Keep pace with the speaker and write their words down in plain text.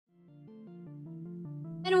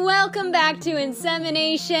And welcome back to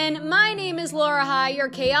Insemination. My name is Laura High, your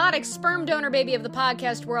chaotic sperm donor baby of the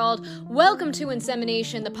podcast world. Welcome to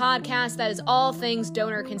Insemination, the podcast that is all things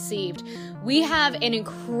donor conceived. We have an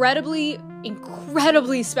incredibly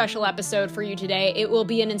special episode for you today. It will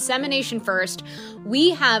be an insemination first.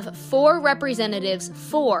 We have four representatives,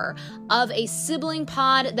 of a sibling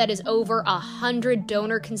pod that is over 100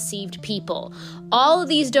 donor-conceived people. All of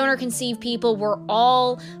these donor-conceived people were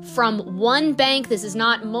all from one bank. This is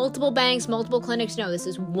not multiple banks, multiple clinics. No, this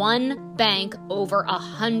is one bank, over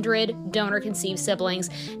 100 donor-conceived siblings.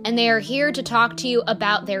 And they are here to talk to you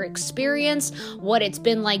about their experience, what it's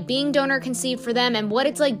been like being donor-conceived for them, and what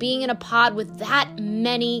it's like being in a pod with that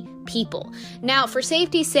many people. Now, for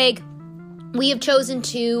safety's sake, we have chosen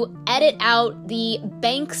to edit out the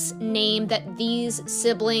bank's name that these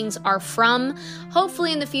siblings are from.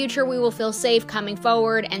 Hopefully in the future we will feel safe coming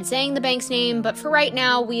forward and saying the bank's name, but for right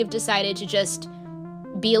now we have decided to just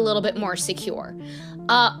be a little bit more secure.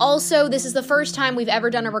 Also, this is the first time we've ever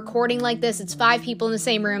done a recording like this. It's 5 people in the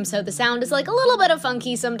same room, so the sound is like a little bit of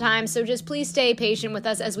funky sometimes, so just please stay patient with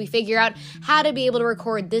us as we figure out how to be able to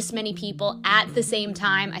record this many people at the same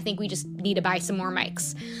time. I think we just need to buy some more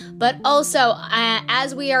mics. But also,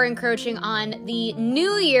 as we are encroaching on the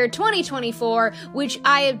new year, 2024, which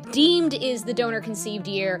I have deemed is the donor-conceived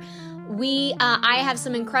year, I have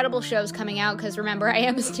some incredible shows coming out because remember, I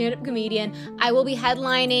am a stand-up comedian. I will be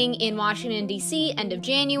headlining in Washington, D.C. end of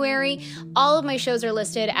January. All of my shows are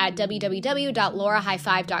listed at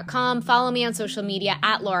www.laurahigh5.com. Follow me on social media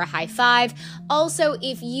at laurahigh5. Also,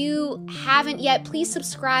 if you haven't yet, please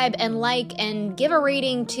subscribe and like and give a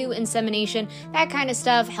rating to Insemination. That kind of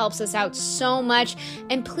stuff helps us out so much.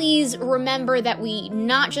 And please remember that we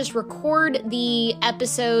not just record the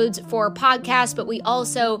episodes for podcasts, but we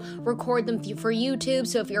also record them for YouTube,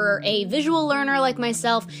 so if you're a visual learner like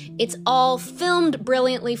myself, it's all filmed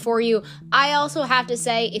brilliantly for you. I also have to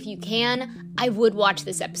say, if you can, I would watch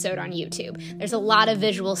this episode on YouTube. There's a lot of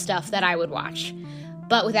visual stuff that I would watch.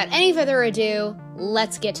 But without any further ado,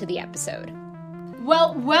 let's get to the episode.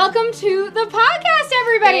 Well, welcome to the podcast,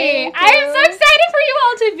 everybody! I am so excited for you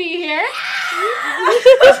all to be here.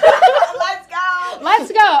 Let's go!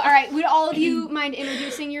 Let's go! All right, would all of you mind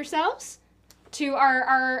introducing yourselves to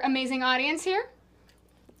our amazing audience here?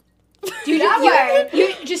 You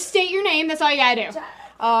just state your name, that's all you gotta do.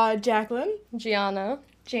 Jacqueline. Gianna.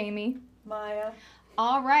 Jamie. Maya.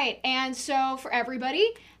 All right, and so for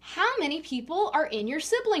everybody, how many people are in your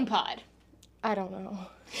sibling pod? I don't know.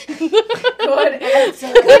 Good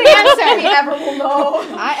answer. Good answer. We never will know.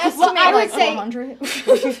 I estimate I would like say-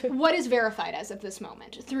 400. What is verified as of this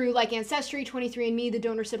moment? Through like Ancestry, 23andMe, the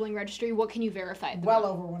donor sibling registry, what can you verify? Well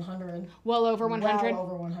over 100. Well over 100? Well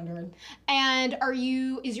over 100. And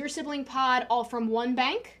is your sibling pod all from one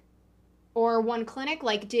bank? Or one clinic?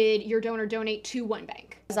 Like, did your donor donate to one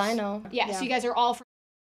bank? As I know. Yeah, so you guys are all from...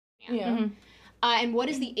 Yeah. Mm-hmm. And what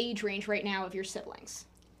is the age range right now of your siblings?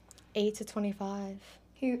 8 to 25.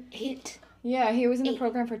 Yeah, he was in the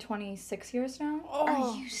program for 26 years now.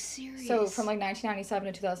 Are you serious? So from like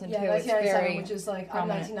 1997 to 2002, Yeah, it's very which is like,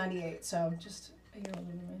 prominent. I'm 1998, so just a year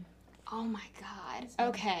older than me. Oh my god.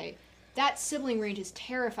 Okay. That sibling range is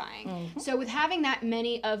terrifying. Mm-hmm. So with having that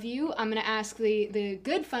many of you, I'm going to ask the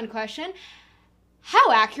good fun question.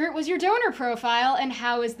 How accurate was your donor profile and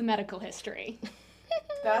how is the medical history?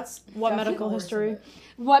 That's What definitely medical the worst history? of it.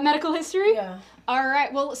 What medical history? Yeah. All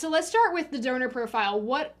right. Well, so let's start with the donor profile.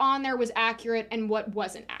 What on there was accurate and what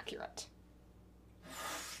wasn't accurate?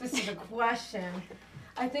 This is a question.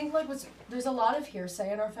 I think there's a lot of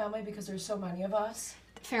hearsay in our family because there's so many of us.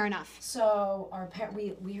 Fair enough. So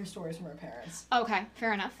we hear stories from our parents. Okay,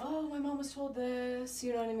 fair enough. Oh, my mom was told this,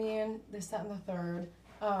 you know what I mean? This, that, and the third.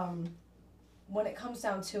 When it comes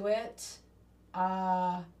down to it,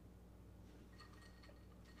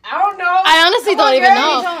 I don't know. I honestly don't even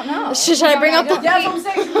know. don't know. Should I bring up the... Yeah, that's what I'm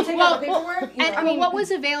saying. Should we take out the paperwork? You know, And what was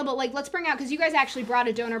available? Like, let's bring out because you guys actually brought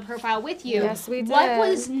a donor profile with you. Yes, we did. What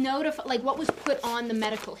was what was put on the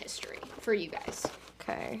medical history for you guys?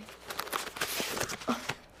 Okay.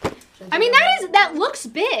 I mean, that looks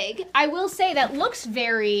big. I will say that looks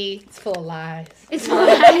very. It's full of lies. It's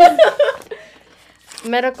fine.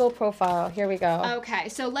 Medical profile. Here we go. Okay,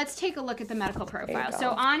 so let's take a look at the medical profile. go. So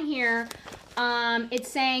on here, it's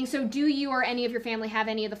saying, so do you or any of your family have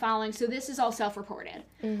any of the following? So this is all self-reported.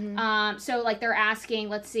 Mm-hmm. So like they're asking,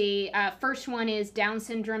 let's see, first one is Down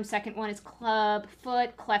syndrome, second one is club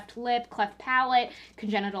foot, cleft lip, cleft palate,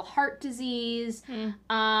 congenital heart disease.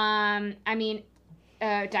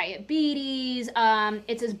 Diabetes.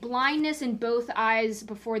 It says blindness in both eyes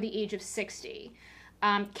before the age of 60.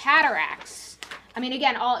 Cataracts. I mean,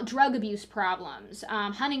 again, all drug abuse problems,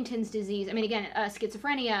 Huntington's disease. I mean, again,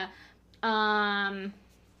 schizophrenia,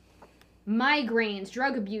 migraines,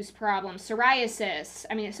 drug abuse problems, psoriasis.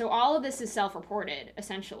 I mean, so all of this is self-reported,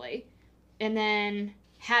 essentially. And then,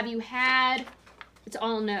 have you had... It's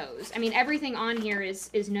all no's. I mean, everything on here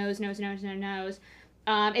is no's, no's, no's, no's, no's.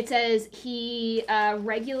 It says he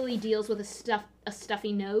regularly deals with a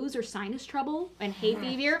stuffy nose or sinus trouble and hay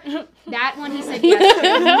fever. That one he said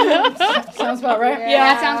yes to. Sounds about right.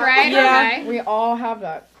 Yeah, that sounds right. Yeah, Okay. we all have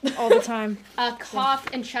that. All the time. Cough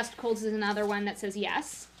and chest colds is another one that says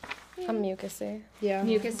yes. I'm mucusy. Yeah.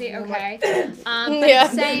 Mucusy, okay. But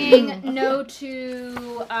it's saying no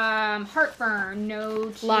to heartburn, no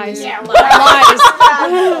to... Lies. Yeah, Lies.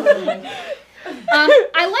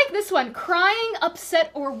 I like this one. Crying, upset,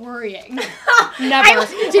 or worrying. Never.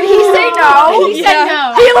 Did he say no? He said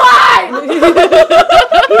no. He lied! He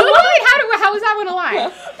lied? How was that one a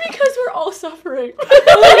lie? Because we're all suffering.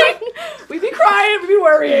 We be crying, we be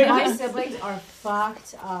worrying. My siblings are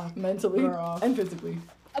fucked up. Mentally Girl. and physically.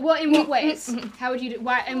 Well, in what ways? How would you do?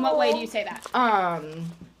 Why? In what way do you say that?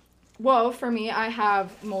 Well, for me, I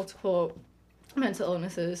have multiple mental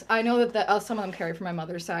illnesses. I know that some of them carry from my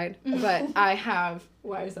mother's side, but I have.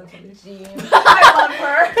 Why is that funny? I love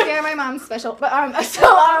her. Yeah, my mom's special. But so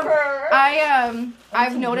love her.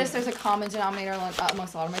 I've noticed there's a common denominator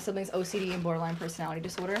amongst a lot of my siblings: OCD and borderline personality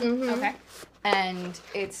disorder. Okay. And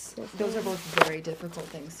those are both very difficult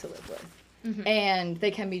things to live with, and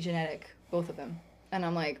they can be genetic, both of them. And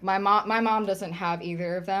I'm like, my mom doesn't have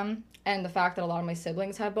either of them. And the fact that a lot of my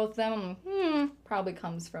siblings have both of them, I'm like, probably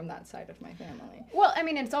comes from that side of my family. Well, I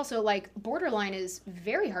mean, it's also like borderline is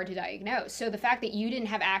very hard to diagnose. So the fact that you didn't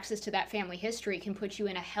have access to that family history can put you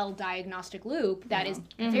in a hell diagnostic loop that is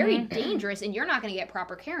very dangerous, and you're not going to get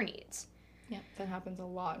proper care needs. Yeah, that happens a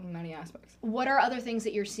lot in many aspects. What are other things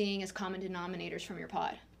that you're seeing as common denominators from your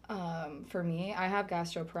pod? For me, I have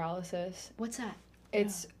gastroparalysis. What's that?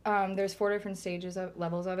 It's there's 4 different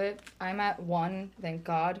levels of it. I'm at 1, thank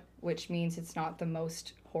God, which means it's not the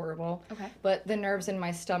most horrible. Okay. But the nerves in my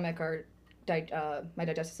stomach are, my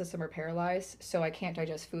digestive system are paralyzed, so I can't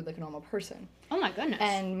digest food like a normal person. Oh my goodness.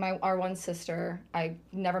 And our one sister, I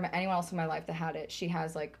never met anyone else in my life that had it. She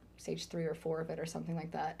has like stage 3 or 4 of it or something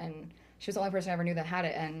like that, and she was the only person I ever knew that had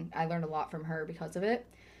it, and I learned a lot from her because of it.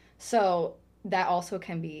 So that also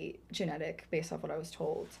can be genetic based off what I was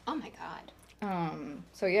told. Oh my God.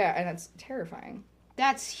 So yeah, and that's terrifying.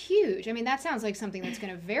 That's huge. I mean, that sounds like something that's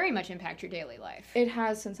going to very much impact your daily life. It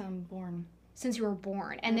has since I'm born. Since you were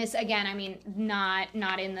born. And this, again, I mean, not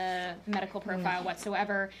in the medical profile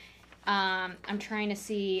whatsoever. I'm trying to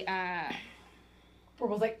see... We're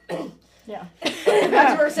both like... Yeah.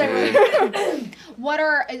 That's what we're saying. What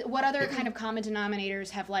other kind of common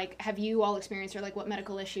denominators have you all experienced, or like what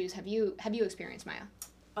medical issues have you experienced, Maya?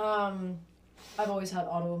 I've always had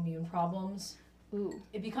autoimmune problems. Ooh.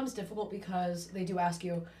 It becomes difficult because they do ask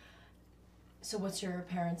you, so what's your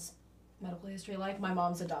parents' medical history like? My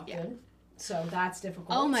mom's adopted, so that's difficult.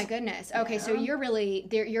 Oh my goodness. Okay, so you're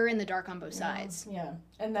you're in the dark on both sides. Yeah.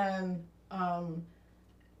 And then, I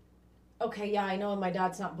know my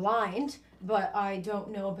dad's not blind, but I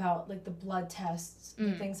don't know about like the blood tests,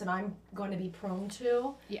 the things that I'm going to be prone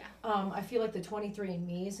to. Yeah. I feel like the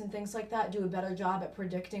 23andMe's and things like that do a better job at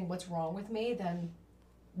predicting what's wrong with me than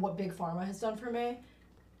what Big Pharma has done for me.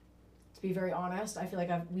 To be very honest, I feel like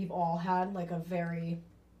we've all had like a very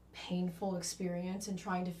painful experience in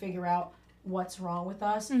trying to figure out what's wrong with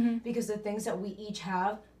us, because the things that we each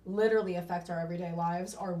have literally affect our everyday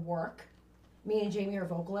lives. Our work. Me and Jamie are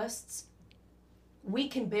vocalists. We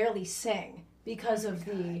can barely sing because of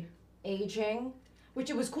the aging,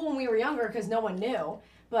 which it was cool when we were younger because no one knew,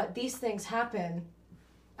 but these things happen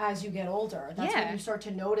as you get older. That's when you start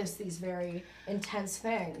to notice these very intense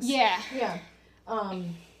things. Yeah. Yeah.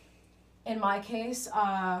 In my case,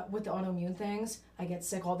 with the autoimmune things, I get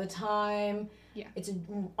sick all the time. Yeah. It's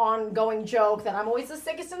an ongoing joke that I'm always the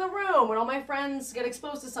sickest in the room. When all my friends get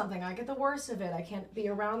exposed to something, I get the worst of it. I can't be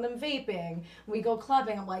around them vaping. We go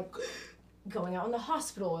clubbing, I'm like... going out in the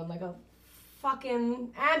hospital in like a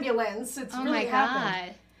fucking ambulance. It's really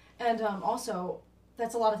happened. And also,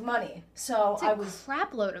 that's a lot of money. So it's a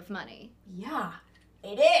crap load of money. Yeah,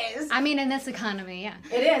 it is. I mean, in this economy, yeah.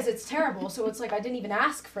 It is. It's terrible. So it's like I didn't even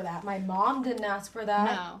ask for that. My mom didn't ask for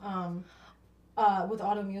that. No. With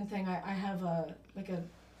autoimmune thing, I have a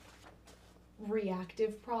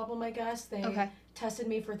reactive problem, I guess. They tested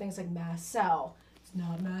me for things like mast cell. It's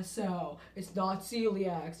not mast cell. It's not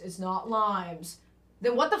celiac. It's not Lyme's.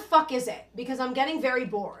 then what the fuck is it? Because I'm getting very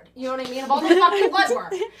bored. You know what I mean? Of all the fucking blood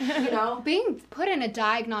work. You know? Being put in a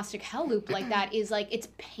diagnostic hell loop like that is like, it's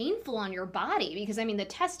painful on your body because I mean the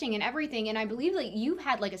testing and everything, and I believe like you've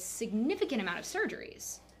had like a significant amount of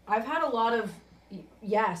surgeries. I've had a lot of,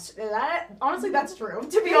 yes, honestly that's true,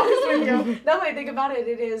 to be honest with you. Now that I think about it,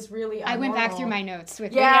 it is really I went back through my notes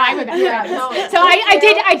with I went back yeah, no, so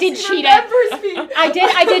I did cheat it.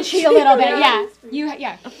 I did cheat a little bit,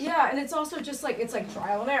 yeah. Yeah, and it's also just like, it's like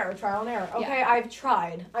trial and error. Okay, I've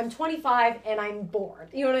tried. I'm 25 and I'm bored.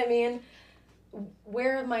 You know what I mean?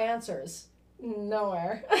 Where are my answers?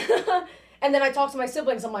 Nowhere. And then I talk to my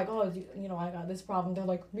siblings. I'm like, oh, you know, I got this problem. They're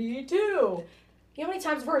like, me too. You know how many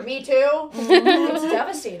times I've heard me too? It's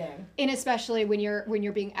devastating. And especially when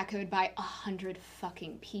you're being echoed by 100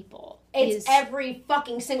 fucking people. It's every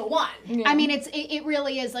fucking single one. Yeah. I mean, it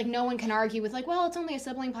really is like no one can argue with like, well, it's only a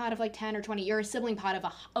sibling pod of like 10 or 20. You're a sibling pod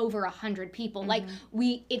of over 100 people. Like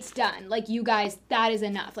it's done. Like you guys, that is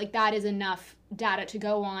enough. Like that is enough data to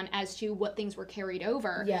go on as to what things were carried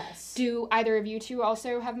over. Yes. Do either of you two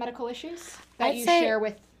also have medical issues that I'd you say share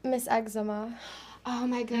with? Miss Eczema. Oh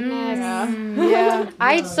my goodness. Yeah.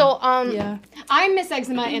 I'm Miss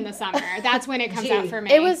Eczema in the summer. That's when it comes out for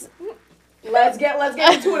me. It was. Let's get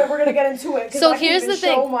into it. We're gonna get into it. So here's the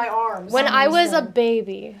thing. Show my arms. When I was a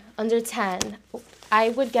baby, under 10, I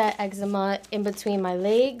would get eczema in between my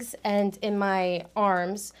legs and in my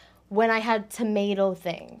arms when I had tomato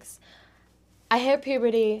things. I hit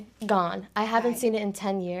puberty, gone. I haven't seen it in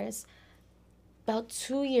 10 years. About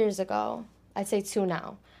 2 years ago, I'd say 2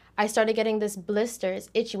 now, I started getting this blisters,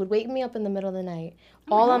 itchy, would wake me up in the middle of the night,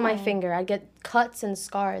 all on my finger. I'd get cuts and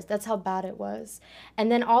scars. That's how bad it was.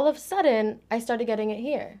 And then all of a sudden, I started getting it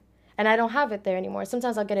here. And I don't have it there anymore.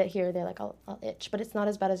 Sometimes I'll get it here or there, like I'll itch, but it's not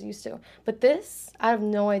as bad as it used to. But this, I have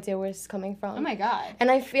no idea where it's coming from. Oh my God.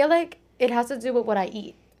 And I feel like it has to do with what I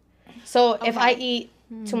eat. So if I eat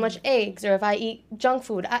too much eggs or if I eat junk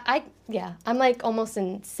food, I'm like almost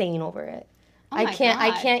insane over it. I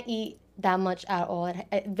can't eat that much at all.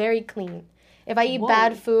 Very clean. If I eat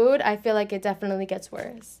bad food, I feel like it definitely gets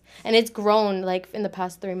worse. And it's grown like in the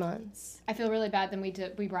past 3 months. I feel really bad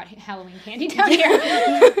that we brought Halloween candy down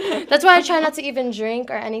here. That's why I try not to even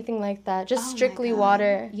drink or anything like that. Just strictly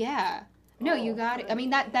water. Yeah. No, you got it. I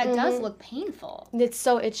mean, that does look painful. It's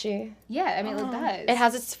so itchy. Yeah, I mean, it does. It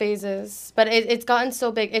has its phases, but it's gotten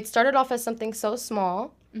so big. It started off as something so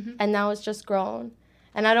small, and now it's just grown.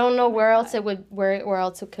 And I don't know where else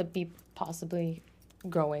it could be possibly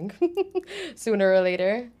growing sooner or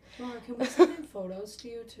later. Laura, can we send in photos to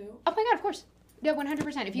you too? Oh my God, of course. Yeah,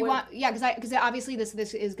 100%. If you want, because obviously this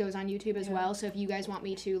goes on YouTube as well. So if you guys want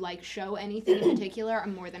me to like show anything in particular,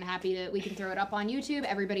 I'm more than happy to. We can throw it up on YouTube.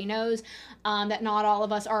 Everybody knows that not all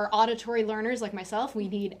of us are auditory learners like myself.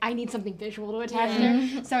 I need something visual to attach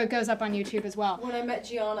there, so it goes up on YouTube as well. When I met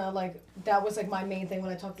Gianna, like that was like my main thing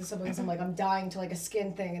when I talk to siblings. I'm like, I'm dying to like a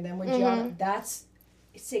skin thing, and then when Gianna, that's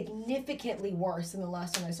significantly worse than the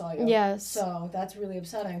last time I saw you. Yes. So that's really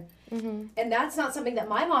upsetting, and that's not something that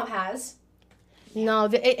my mom has. No,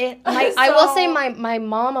 I will say my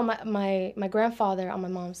mom on my grandfather on my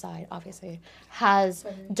mom's side obviously has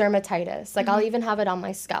dermatitis. Like I'll even have it on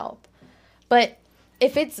my scalp. But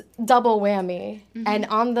if it's double whammy and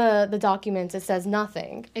on the documents it says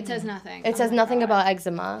nothing. It says nothing. It says nothing about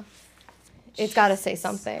eczema. It's got to say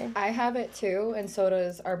something. I have it too, and so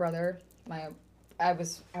does our brother. I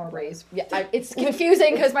was raised. Yeah, it's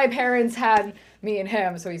confusing because my parents had me and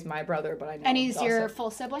him, so he's my brother, but I know. And he's your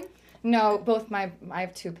full sibling? No, both I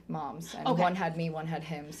have 2 moms, and one had me, one had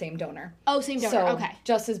him, same donor. Oh, same donor, so okay.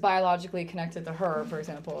 Just as biologically connected to her, for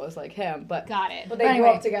example, as like him, but... Got it. But they grew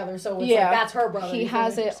up together, so it's like, that's her brother. He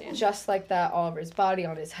has it just like that all over his body,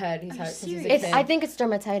 on his head. He's had it since he's a kid. I think it's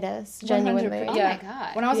dermatitis, genuinely. Oh my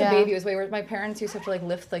God. When I was a baby, it was way worse. My parents used to have to like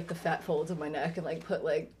lift like the fat folds of my neck and like put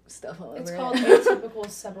like stuff all over it. It's called atypical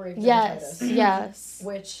seborrheic dermatitis. Yes.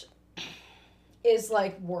 Which is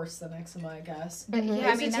like worse than eczema, I guess. But yeah,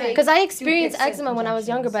 I mean, because I experienced eczema when I was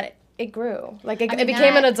younger, but it grew. Like it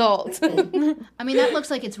became an adult. I mean, that looks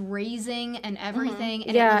like it's raising and everything.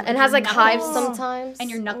 And and has like hives sometimes. And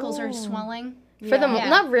your knuckles are swelling. For the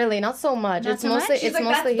not really, not so much. Not it's so mostly much? it's Like,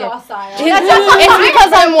 mostly here. that's docile. It's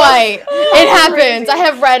because I'm white. It happens. I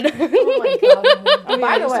have red. Oh my God.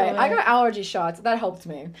 By the way, I got allergy shots. That helped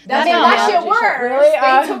me. That shit works. Really?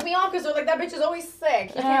 They took me off because they're like, that bitch is always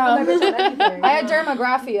sick. You can't put that bitch on anything. I had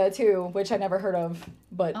dermagraphia too, which I never heard of,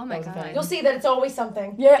 but Oh my that was a God. thing. You'll see that it's always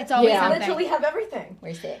something. Yeah, It's always We something. literally have everything.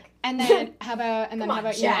 We're sick. And then how about on,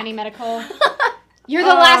 your Jack. any medical? You're the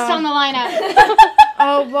last on the lineup.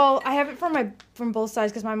 Oh, well, I have it from both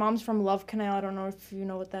sides because my mom's from Love Canal. I don't know if you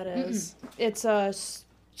know what that is. It's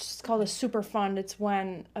called a super fund. It's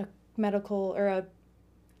when a medical or a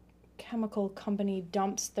chemical company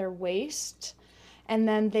dumps their waste, and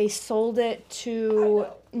then they sold it to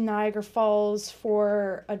Niagara Falls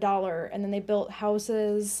for $1, and then they built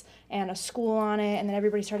houses and a school on it, and then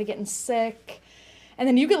everybody started getting sick. And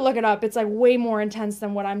then you can look it up. It's like way more intense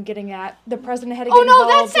than what I'm getting at. The president had to get involved. Oh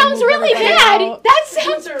no, that sounds really bad. Out. That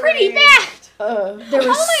sounds pretty bad. They were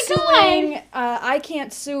my suing. I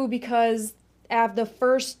can't sue because the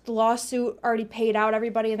first lawsuit already paid out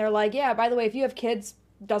everybody, and they're like, yeah, by the way, if you have kids,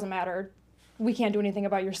 doesn't matter. We can't do anything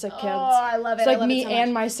about your sick kids. Oh, I love it. It's like I love me it so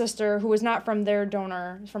and much. my sister, who was not from their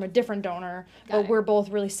donor, from a different donor, but we're both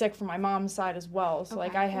really sick from my mom's side as well. So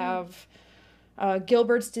like I have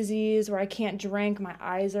Gilbert's disease where I can't drink. My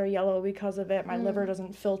eyes are yellow because of it. My liver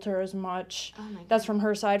doesn't filter as much. Oh my God. That's from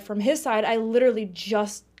her side. From his side, I literally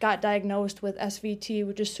just got diagnosed with SVT,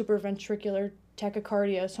 which is supraventricular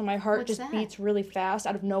tachycardia. So my heart beats really fast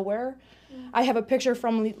out of nowhere. I have a picture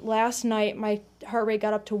from last night. My heart rate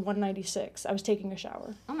got up to 196. I was taking a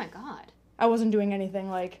shower. Oh my God. I wasn't doing anything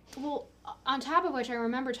like... Well, on top of which, I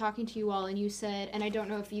remember talking to you all, and you said, and I don't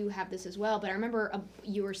know if you have this as well, but I remember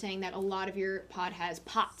you were saying that a lot of your pod has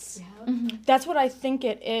POTS. Yeah. That's what I think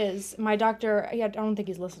it is. My doctor, I don't think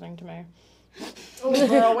he's listening to me. Oh,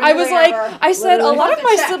 girl, I was like, I said, a Literally lot have of to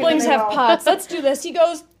my check in the siblings have mail. POTS. Let's do this. He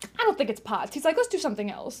goes, I don't think it's POTS. He's like, let's do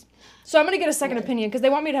something else. So I'm going to get a second opinion because they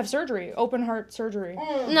want me to have surgery, open heart surgery.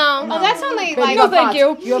 No. Oh, that's only like... No, thank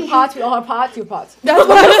you. You have POTS. We all have POTS. You have POTS. That's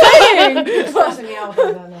what I'm saying. It's stressing me out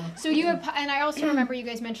for that now. So you have, and I also remember you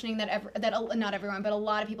guys mentioning that not everyone, but a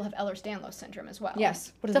lot of people have Ehlers-Danlos syndrome as well.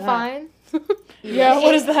 Yes. What is that? Define. Yeah,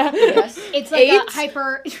 what is that? Yes. It's like AIDS? a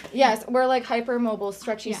hyper... Yes, we're like hypermobile,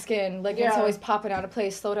 stretchy skin. Like it's Yeah. always popping out of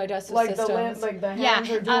place, slow digestive Like the systems. limbs, like the Yeah, hands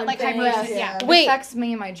are doing like things. hyper- yeah. Wait. It affects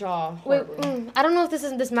me and my jaw. Wait, horribly. I don't know if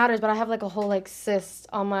this matters, but I have like a whole like cyst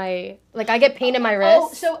on my, like I get pain in my wrist.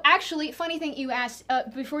 Oh, so actually, funny thing you asked,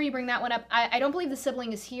 before you bring that one up, I don't believe the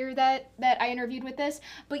sibling is here that I interviewed with this,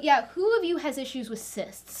 but yeah, who of you has issues with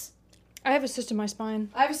cysts? I have a cyst in my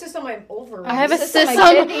spine. I have a cyst on my ovaries. I have a cyst on cyst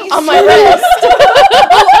my kidneys. on my wrist.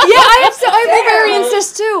 Yeah, I have ovarian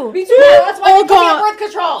cyst too. Me too. That's why All they put me on gone. birth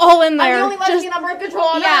control. All in there. I'm the only lesbian on birth control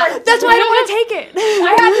on Yeah. earth. That's why I don't want to take it.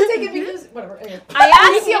 I had to take it because whatever. Anyway. I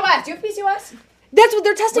asked- PCOS. Do you have PCOS? That's what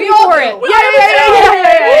they're testing We me all for do. it. We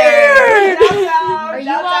Yeah. Weird. Are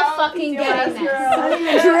you all fucking getting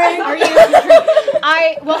this? Drink. Are you?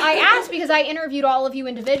 I asked because I interviewed all of you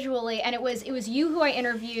individually, and it was you who I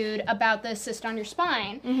interviewed about the cyst on your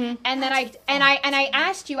spine, and then I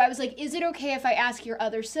asked you, I was like, is it okay if I ask your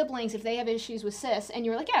other siblings if they have issues with cysts? And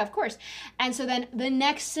you were like, yeah, of course. And so then the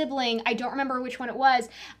next sibling, I don't remember which one it was,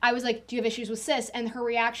 I was like, do you have issues with cysts? And her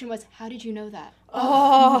reaction was, how did you know that?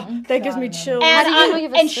 Oh, that gives me chills. And, do you know you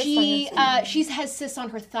have a and cyst she on your she has cysts on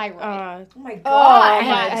her thyroid. Oh my god.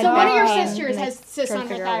 I So one of your had sisters has cysts tried to on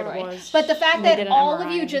her figure out what it thyroid. was. But the fact They that did an all MRI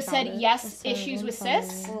of you and just found said it. yes, issues with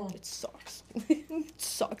cysts. It sucks. It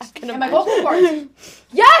sucks. And my vocal cords.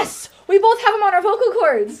 Yes! We both have them on our vocal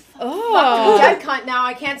cords. Oh. Dead cunt now.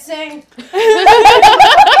 I can't sing.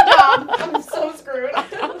 I'm so screwed.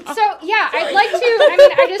 So yeah, I'd like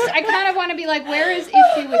to. I kind of want to be like, where is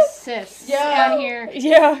issue with cysts Yeah. on here?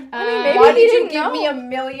 Yeah. maybe Why he did you didn't give know. me a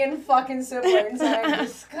million fucking siblings? I'm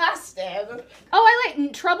disgusted. Oh, I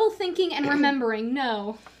like trouble thinking and remembering.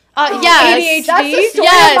 No. Yes. That's the story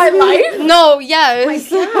Yes. of my life. No, yes.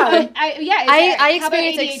 God. I how about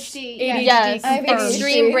experience ADHD. Yes. I have ADHD.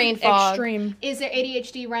 Extreme brain fog. Extreme. Is there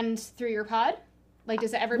ADHD runs through your pod? Like,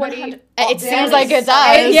 does everybody? 100 It There seems is like it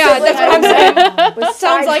something. does. Yeah, that's what I'm saying. Besides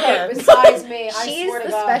Sounds like her. it. Besides me, I She's swear to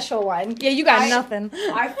the God. special one. Yeah, you got I- nothing.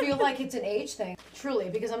 I feel like it's an age thing, truly,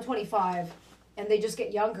 because I'm 25, and they just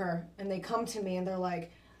get younger, and they come to me, and they're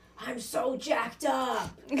like, I'm so jacked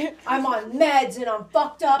up. I'm on meds, and I'm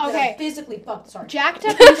fucked up, and Okay. I'm physically fucked. Sorry. Jacked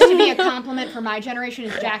up used to be a compliment for my generation.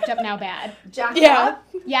 Is jacked up now bad? Jacked Yeah. up?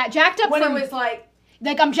 Yeah, jacked up When from it was like,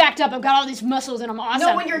 I'm jacked up. I've got all these muscles and I'm awesome.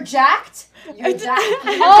 no, when you're jacked, you're jacked.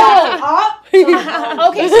 Oh. Up.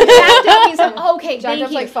 Okay, so jacked up means okay. Jacked Thank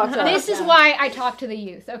up's you. like fucked up. This is why I talk to the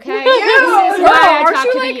youth. Okay. Girl, This is why I aren't talk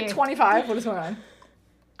you to the like youth. 25? What is going on?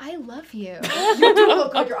 I love you. You do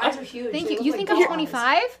look good. Your eyes are huge. Thank They you. look You like think I'm dogs.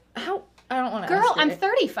 25? How? I don't want to Girl, ask I'm you.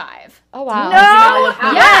 35. Oh wow. No!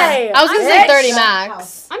 Yeah. I was gonna say 30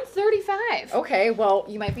 max. I'm 35. Okay, well,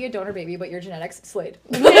 you might be a donor baby, but your genetics slayed.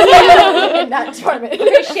 In that department.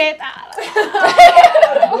 Appreciate that.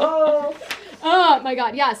 Oh. Oh my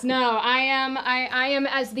God! Yes, no. I am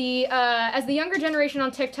as the younger generation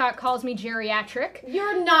on TikTok calls me geriatric.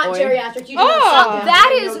 You're not Oi. geriatric. You do not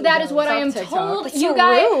That is what I am TikTok. told. That's You so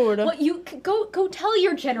guys, rude. well, you go tell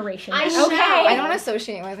your generation. I that, shall. okay. I don't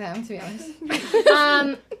associate with him, to be honest.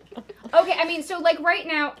 Okay. I mean, so like right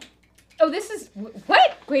now. Oh, this is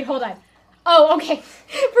what? Wait, hold on. Oh, okay.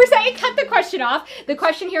 For a second, cut the question off. The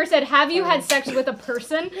question here said, "Have you had sex with a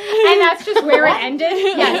person?" And that's just where it ended.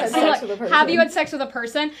 Yes. Had sex with a person. Have you had sex with a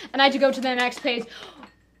person? And I had to go to the next page.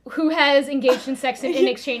 Who has engaged in sex in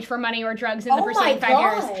exchange for money or drugs in the preceding 5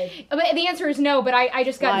 years? But the answer is no. But I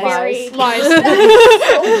just got very Lies. So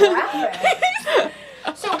graphic.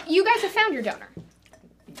 So you guys have found your donor.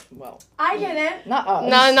 Well, I didn't. not us.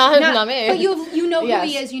 Not me. But you know Yes. who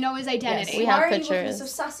he is. You know his identity. We Why have are you looking pictures.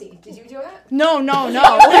 so sussy? Did you do it? No. It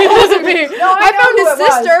wasn't me. No, I found his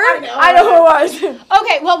sister. I know who it was.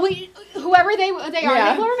 Okay, well, whoever they are,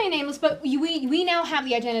 Yeah. they will remain nameless. But we now have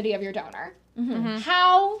the identity of your donor. Mm-hmm.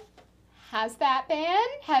 How has that been?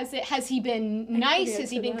 Has he been nice? Has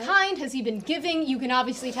he been kind? Has he been giving? You can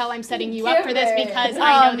obviously tell I'm setting you up for this Giving. because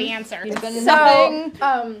I know the answer.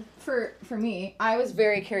 So, for me, I was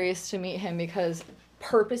very curious to meet him because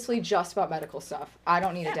purposely just about medical stuff. I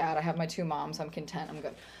don't need a dad. I have my 2 moms. I'm content. I'm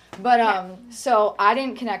good. But so I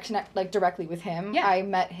didn't connect like directly with him. Yeah. I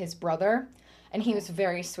met his brother, and he was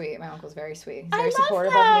very sweet. My uncle's very sweet. He's I very love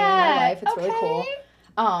supportive of me and my that. life. It's really cool.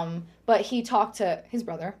 Okay. But he talked to his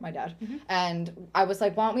brother, my dad, and I was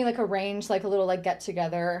like, why don't we like arrange like a little like get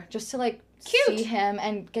together just to like Cute. see him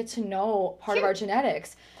and get to know part of our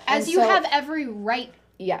genetics. As And you so- have every right.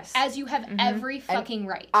 Yes. As you have every fucking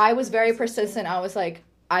right. I was very persistent. I was like,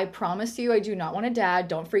 I promise you, I do not want a dad.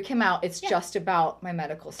 Don't freak him out. It's just about my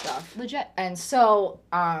medical stuff. Legit. And so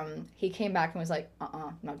he came back and was like,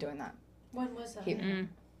 I'm not doing that. When was that?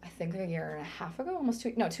 I think a year and a half ago, almost 2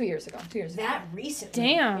 years ago. 2 years ago. That recent.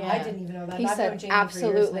 Damn. I didn't even know that. He I've known said, Jamie for years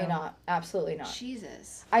absolutely now. not. Absolutely not.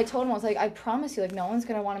 Jesus. I told him, I was like, I promise you, like, no one's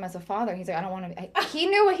going to want him as a father. He's like, I don't want him. He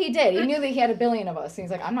knew what he did. He knew that he had a billion of us. And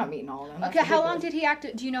he's like, I'm not meeting all of them. That's Okay, how long ridiculous." did he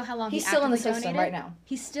act? Do you know how long He's he still in the actively system donated? right now.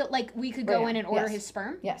 He's still, like, we could go Right in now, and order yes. his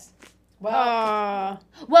sperm? Yes. Well,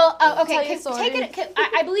 Well, Tell okay, your take story. it.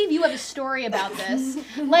 I believe you have a story about this.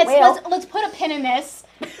 Let's put a pin in this,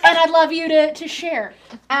 and I'd love you to share.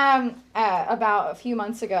 About a few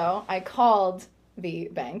months ago, I called the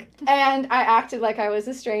bank and I acted like I was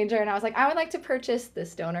a stranger and I was like, I would like to purchase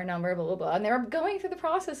this donor number, blah, blah, blah. And they were going through the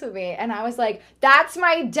process with me. And I was like, that's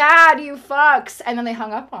my dad, you fucks. And then they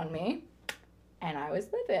hung up on me and I was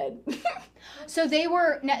livid. So they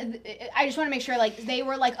were. I just want to make sure, like, they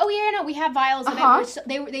were like, oh yeah, no, we have vials. And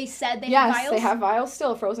they said they had vials. Yes, they have vials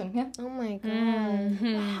still frozen. Yeah. Oh my god.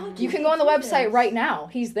 how did You can they go on the do website this? right now.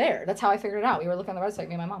 He's there. That's how I figured it out. We were looking on the website,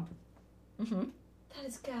 me and my mom. That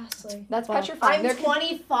is ghastly. That's petrifying. I'm They're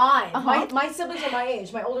 25. Uh-huh. My siblings are my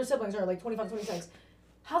age. My older siblings are like 25, 26.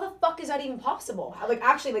 How the fuck is that even possible? How, like,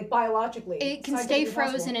 actually, like, biologically. It can stay scientifically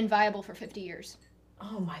frozen possible. and viable for 50 years.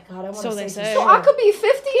 Oh my god, I want So to they say. say. So I could be 50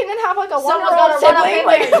 and then have like a Someone's 1-year-old gotta run up sibling. in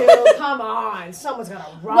Like, there, dude. Come on. Someone's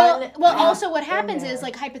gotta run. Well, up also what in happens there. is,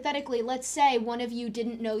 like, hypothetically, let's say one of you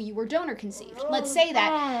didn't know you were donor conceived. Let's say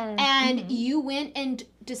that. And you went and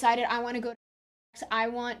decided, I want to go to I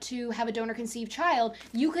want to have a donor conceived child.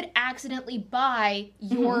 You could accidentally buy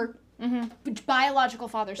your biological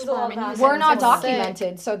father's There's a lot sperm. of And use that. it we're as not a-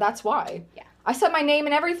 documented, so that's why. Yeah. I said my name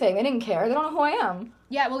and everything. They didn't care. They don't know who I am.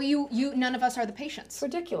 Yeah, well, you none of us are the patients. It's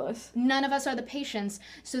ridiculous. None of us are the patients,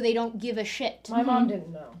 so they don't give a shit. My mom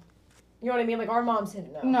didn't know. You know what I mean? Like, our moms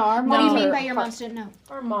didn't know. No, our What do you moms mean are by your moms didn't know?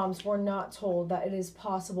 Our moms were not told that it is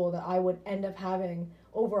possible that I would end up having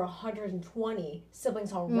over 120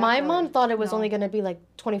 siblings on record. My mom thought it was No. only going to be like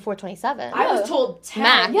 24, 27. I was told 10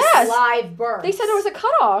 Max. Yes. live births. They said there was a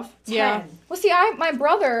cutoff. 10. Yeah. Well, see, my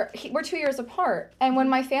brother, we're 2 years apart, and when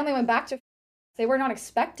my family went back to, they were not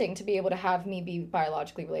expecting to be able to have me be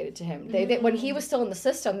biologically related to him. They when he was still in the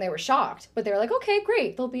system, they were shocked, but they were like, okay,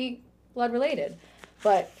 great, they'll be blood related.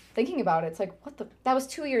 But thinking about it, it's like, what the? That was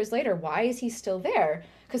 2 years later. Why is he still there?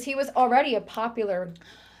 Because he was already a popular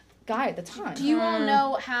guy at the time. Do you all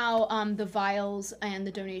know how the vials and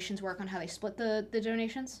the donations work on how they split the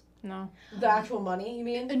donations? No. The actual money, you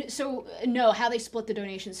mean? So no, how they split the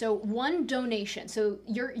donation. So one donation, so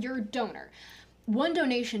your donor, one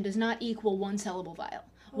donation does not equal one sellable vial.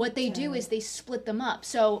 What they do is they split them up.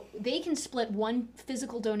 So they can split one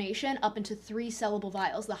physical donation up into 3 sellable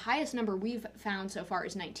vials. The highest number we've found so far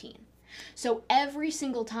is 19. So every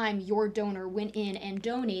single time your donor went in and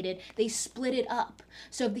donated, they split it up.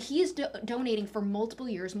 So if he's donating for multiple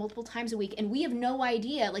years, multiple times a week, and we have no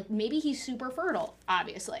idea, like maybe he's super fertile,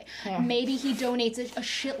 obviously. Yeah. Maybe he donates a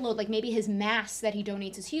shitload, like maybe his mass that he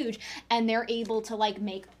donates is huge, and they're able to like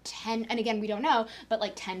make 10, and again, we don't know, but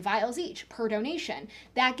like 10 vials each per donation.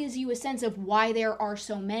 That gives you a sense of why there are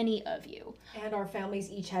so many of you. And our families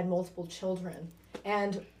each had multiple children.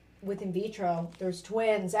 And with in vitro, there's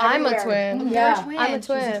twins everywhere. I'm a twin. Yeah, I'm a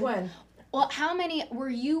twin. She's a twin. Well, how many were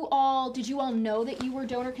you all? Did you all know that you were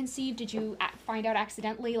donor conceived? Did you find out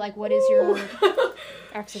accidentally? Like, what is your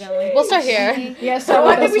accidentally? We'll start here. Yeah, so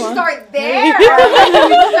I think we should start there.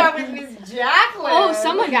 We start with Miss Jacqueline. Oh,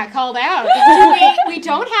 someone got called out. we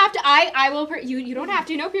don't have to. I will. You don't have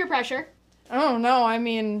to. No peer pressure. I don't know. I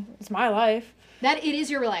mean, it's my life. That it is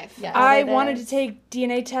your life. Yeah, I wanted to take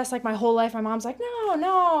DNA tests like my whole life. My mom's like,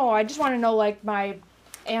 no. I just want to know like my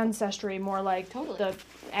ancestry more like totally.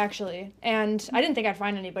 Actually. And I didn't think I'd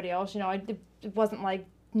find anybody else. You know, it wasn't like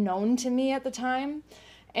known to me at the time.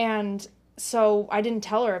 And so I didn't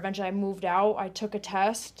tell her. Eventually I moved out. I took a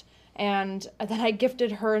test. And then I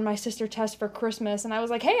gifted her and my sister tests for Christmas. And I was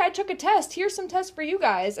like, hey, I took a test. Here's some tests for you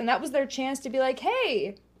guys. And that was their chance to be like,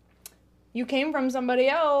 hey, you came from somebody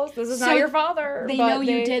else. This is not your father. They know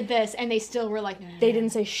you did this, and they still were like, no. They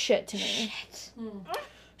didn't say shit to me.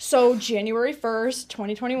 So January 1st,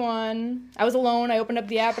 2021, I was alone. I opened up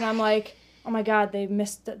the app, and I'm like, oh my God, they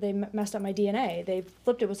messed up my DNA. They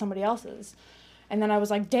flipped it with somebody else's. And then I was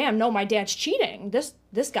like, damn, no, my dad's cheating. This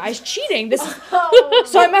guy's cheating. This is...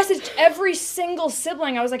 So I messaged every single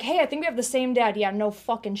sibling. I was like, hey, I think we have the same dad. Yeah, no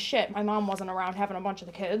fucking shit. My mom wasn't around having a bunch of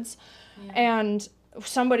the kids. Yeah. And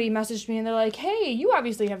somebody messaged me and they're like, hey, you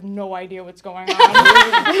obviously have no idea what's going on.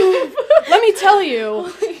 Let me tell you.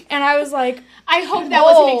 And I was like, I hope that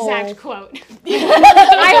was an exact quote.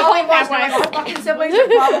 I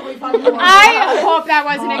hope that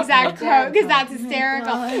was an exact quote because that's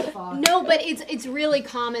hysterical. No, but it's really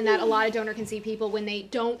common that a lot of donor conceived people, when they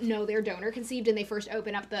don't know they're donor conceived and they first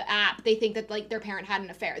open up the app, they think that like their parent had an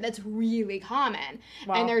affair. That's really common.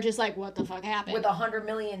 Wow. And they're just like, what the fuck happened? With 100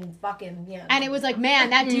 million fucking, yeah. And it was like,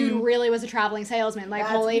 man, that dude really was a traveling salesman. Like,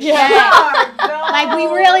 holy shit. Like, we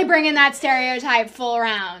really bring in that stereotype full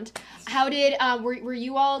round. How did, were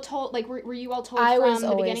you all told, like, were you all told I from was the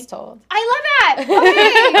always beginning? told. I love that.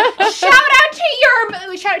 Okay. Shout out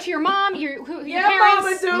to your mom, your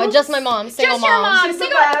parents. Just my mom, single just your mom. She's the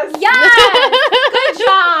best. Yes. Good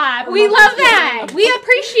job. We love that. We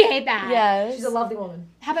appreciate that. Yes. She's a lovely woman.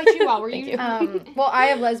 How about you all? Were you? Well, I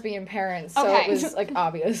have lesbian parents, so it was like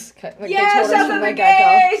obvious. Like, yeah, shout out to the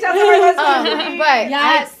gay. Shout out to my lesbian. But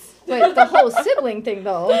yes. But the whole sibling thing,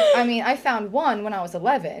 though, I mean, I found one when I was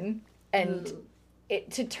 11, and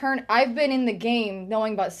I've been in the game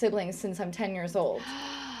knowing about siblings since I'm 10 years old.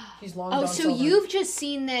 She's long gone. So you've just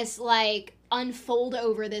seen this, like, unfold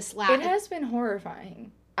over this last... It has been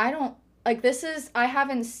horrifying. I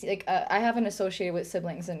haven't associated with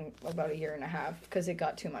siblings in about a year and a half because it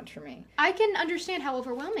got too much for me. I can understand how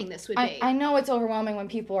overwhelming this would be. I know it's overwhelming when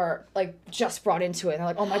people are, like, just brought into it and they're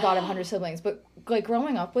like, oh my God, I have 100 siblings. But, like,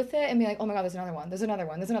 growing up with it and being like, oh my God, there's another one.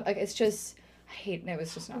 Like, it's just, I hate it. It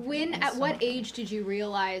was just not for me. At what age did you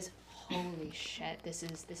realize, holy shit, this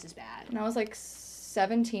is bad? When I was, like,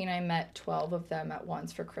 17, I met 12 of them at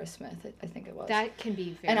once for Christmas, I think it was. That can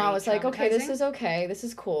be very And I was like, okay, this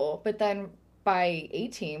is cool. But then by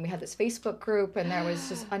 18, we had this Facebook group, and there was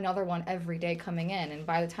just another one every day coming in. And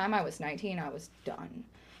by the time I was 19, I was done.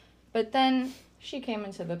 But then she came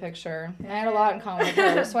into the picture, and I had a lot in common with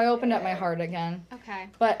her, so I opened up my heart again. Okay.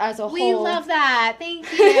 But as a whole... We love that. Thank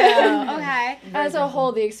you. Okay. As a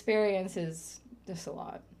whole, the experience is just a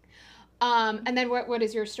lot. And then what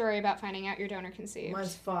is your story about finding out your donor conceived?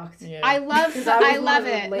 Mine's fucked. Yeah. I love it.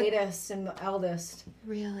 The latest and the eldest.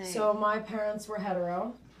 Really? So my parents were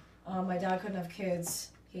hetero. My dad couldn't have kids.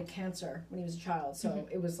 He had cancer when he was a child, so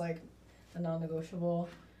it was like a non-negotiable.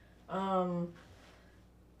 However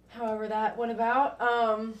that went about,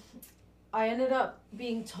 I ended up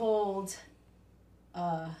being told in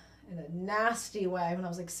a nasty way when I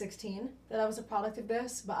was like 16 that I was a product of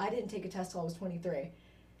this, but I didn't take a test till I was 23.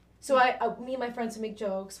 So me and my friends would make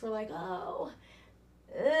jokes. We're like, I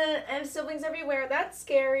have siblings everywhere. That's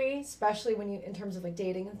scary, especially when in terms of like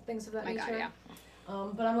dating and things of that nature. God, yeah.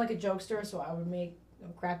 But I'm like a jokester, so I would make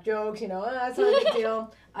crack jokes. That's not a big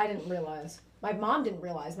deal. I didn't realize. My mom didn't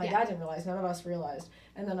realize. My dad didn't realize. None of us realized.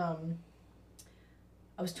 And then I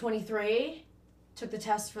was 23, took the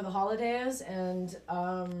test for the holidays, and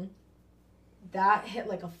that hit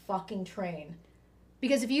like a fucking train.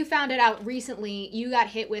 Because if you found it out recently, you got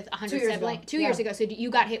hit with 100 siblings. 2 years ago. So you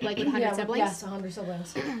got hit like with 100 siblings? Yes, 100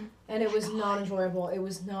 siblings. And it was not enjoyable. It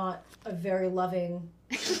was not a very loving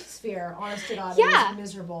sphere. Honest to God, it was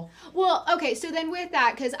miserable. Well, okay, so then with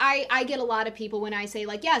that, because I get a lot of people when I say,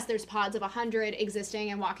 like, yes, there's pods of 100 existing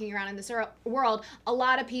and walking around in this world, a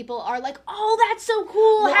lot of people are like, oh, that's so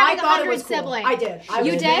cool, having 100 siblings. I did. I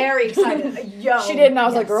was very excited. She did, and I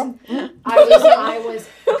was like, girl. I was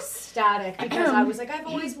ecstatic because I was like, I've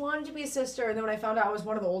always wanted to be a sister. And then when I found out I was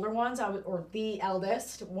one of the older ones, or the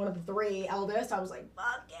eldest, one of the 3 eldest, I was like,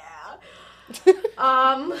 fuck yeah.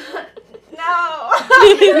 No.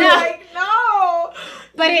 Like, no.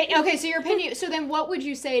 But okay, so your opinion, so then what would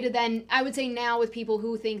you say to then, I would say now with people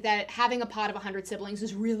who think that having a pod of 100 siblings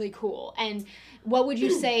is really cool, and what would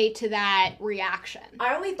you say to that reaction?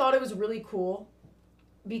 I only thought it was really cool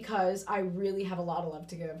because I really have a lot of love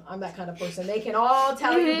to give. I'm that kind of person. They can all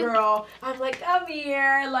tell you, girl, I'm like, come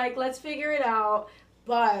here, like, let's figure it out.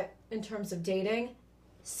 But in terms of dating,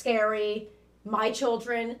 scary. My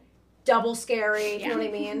children, double scary. You know what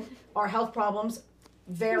I mean? Our health problems,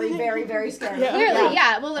 very, very, very scary. Clearly,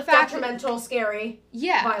 yeah. Well, the fact detrimental, scary.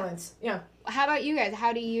 Yeah. Violence. Yeah. How about you guys?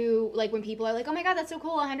 How do you, like, when people are like, oh my God, that's so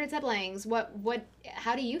cool, 100 siblings.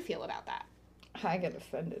 How do you feel about that? I get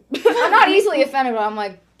offended. I'm not easily offended, but I'm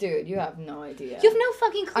like, dude, you have no idea. You have no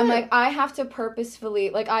fucking clue. I'm like, I have to purposefully,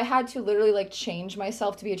 like, I had to literally, like, change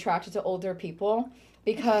myself to be attracted to older people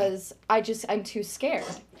because I'm too scared.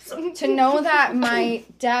 To know that my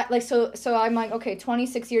dad, like, so I'm like, okay,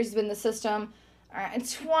 26 years has been in the system,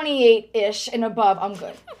 28-ish and above, I'm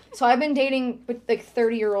good. So I've been dating, like,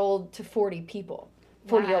 30-year-old to 40 people,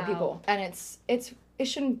 40-year-old people, and it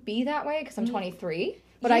shouldn't be that way because I'm 23.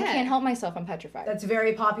 But I can't help myself. I'm petrified. That's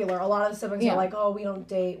very popular. A lot of the siblings are like, oh, we don't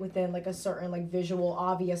date within, like, a certain, like, visual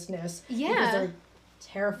obviousness. Yeah. Because they're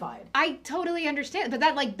terrified. I totally understand. But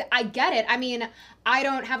that, like, I get it. I mean, I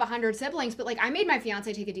don't have 100 siblings, but, like, I made my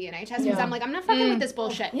fiance take a DNA test because I'm like, I'm not fucking with this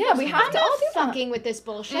bullshit. Yeah, we have to all do that. Fucking with this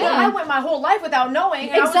bullshit. Well, I went my whole life without knowing.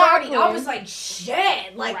 And Exactly. I was like,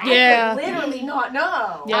 shit. Like, I could literally not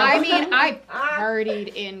know. Yeah. I mean, I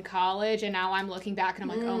partied in college, and now I'm looking back, and I'm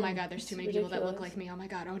like, oh my God, there's too many people that look like me. Oh my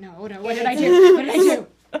God, oh no, what did I do? What did I do?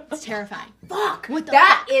 It's terrifying. Fuck. What the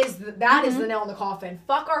that fuck? is the nail in the coffin.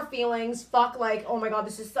 Fuck our feelings. Fuck, like, oh my God,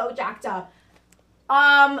 this is so jacked up.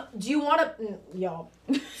 Do you want to... Yo,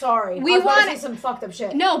 sorry. We I was about want to say some fucked up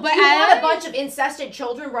shit. No, but do you want a bunch of incested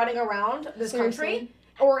children running around this country?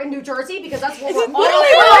 Or in New Jersey? Because that's what we're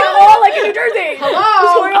all like in New Jersey. Hello?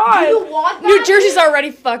 What's going on? Do you want that? New Jersey's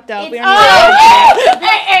already fucked up. Hey,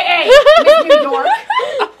 Miss New York.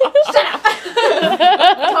 Shut up.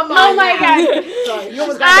 Come on. Oh my God. Sorry, you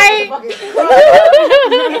almost got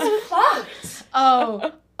it's fucked.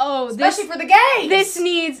 Oh, Especially for the gays.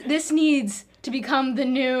 This needs to become the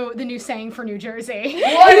new saying for New Jersey.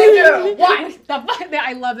 What do you do? What?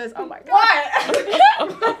 I love this. Oh my God.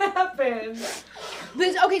 What happened?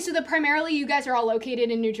 Okay, so primarily you guys are all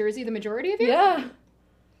located in New Jersey, the majority of you? Yeah.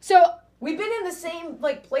 So we've been in the same,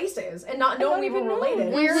 like, places and not knowing we were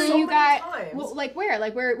related. Where are so you guys? Well, like where?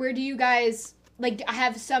 Like where do you guys, like, I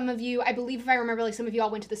have some of you, I believe if I remember, like, some of you all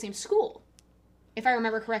went to the same school. If I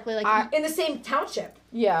remember correctly, like in the same township.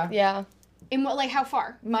 Yeah. Yeah. In what, like, how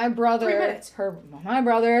far? My brother, 3 minutes. My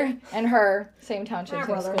brother and her, same township,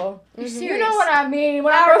 same school. You're serious? You know what I mean?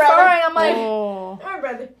 When I'm referring, I'm like, Our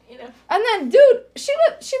brother, you know. and then, dude, she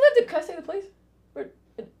lived in, can I say the place?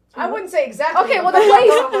 I wouldn't say exactly. Okay, well, the place.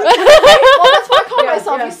 Well, that's what I call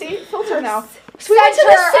myself. Yeah. You see, filter now. So we went to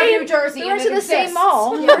the same. New Jersey. We went to the same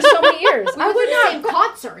mall for so many years. We went to the same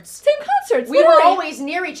concerts. Same concerts. We were always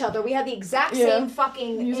near each other. We had the exact same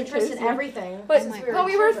fucking Music interest in taste, everything. But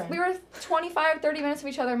we were 25, 30 minutes of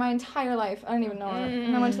each other my entire life. I didn't even know her.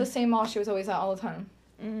 And I went to the same mall she was always at all the time.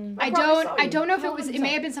 I don't know if it was. It may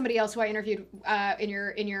have been somebody else who I interviewed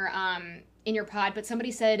in your pod, but somebody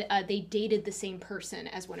said they dated the same person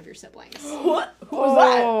as one of your siblings. What? Who was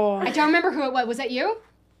that? I don't remember who it was. Was that you?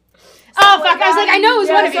 Something fuck! I was like, I know it was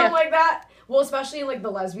one of you. Something like that. Well, especially in, like,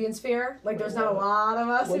 the lesbian sphere, like, there's not a lot of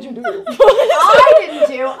us. What'd you do?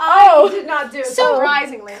 I did not do.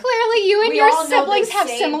 Surprisingly. Clearly, you and your siblings have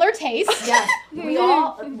similar tastes. Yes, we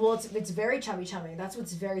all. Well, it's very chummy. That's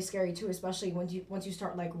what's very scary too, especially once you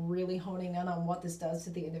start, like, really honing in on what this does to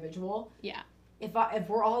the individual. Yeah. If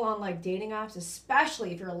we're all on, like, dating apps,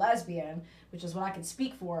 especially if you're a lesbian, which is what I can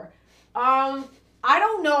speak for, I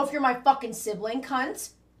don't know if you're my fucking sibling, cunt.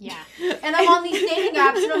 Yeah. And I'm on these dating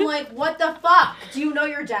apps, and I'm like, what the fuck? Do you know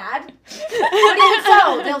your dad? But even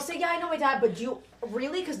so, they'll say, yeah, I know my dad, but do you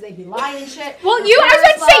really? Because they be lying and shit. Well, I was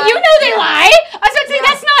about to say, you know they lie. I was about to say,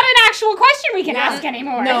 that's not an actual question we can ask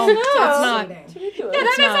anymore. No, it's not. Ridiculous.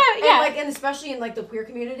 Yeah, And especially in like the queer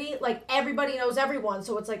community, like everybody knows everyone,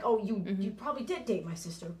 so it's like, oh, you probably did date my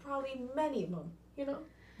sister, probably many of them, you know.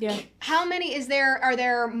 Yeah. How many is there? Are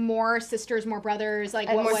there more sisters, more brothers? Like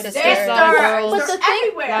And what more is sisters. it? But the thing,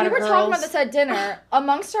 everywhere. we were girls. talking about this at dinner.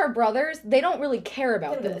 Amongst our brothers, they don't really care about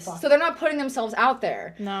They don't give a this, fuck. so they're not putting themselves out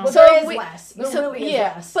there. No. Well, So there is we- less. There really is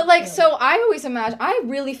less. But like, Yeah. so I always imagine. I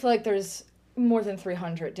really feel like there's more than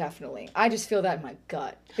 300. Definitely, I just feel that in my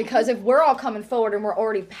gut because if we're all coming forward and we're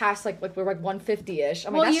already past like we're like 150ish. I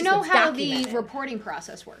mean, Well, that's you just know what's how the documented. reporting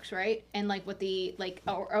process works, right? And like what the like.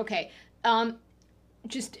 Oh, okay.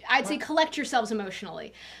 Just I'd say collect yourselves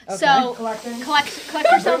emotionally. So collect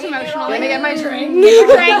yourselves emotionally. Let me get my drink.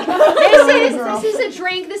 Drink. This is a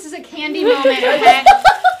drink. This is a candy moment. Okay.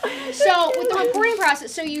 So with the reporting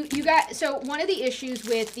process, so you got so one of the issues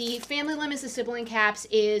with the family limits, the sibling caps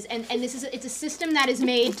is, and this is it's a system that is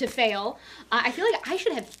made to fail. I feel like I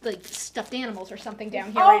should have like stuffed animals or something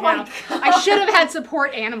down here right now. God. I should have had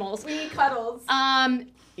support animals. We need cuddles.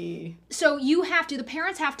 So the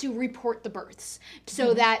parents have to report the births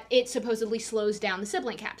so that it supposedly slows down the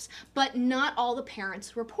sibling caps. But not all the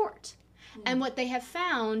parents report. And what they have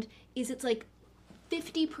found is it's like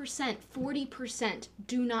 50%, 40%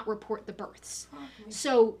 do not report the births.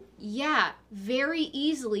 So yeah, very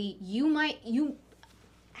easily you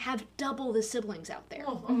have double the siblings out there.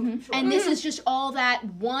 Sure. And this is just all that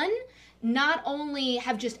one, not only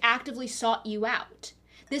have just actively sought you out.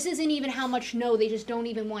 This isn't even how much they just don't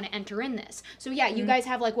even want to enter in this. So yeah, you guys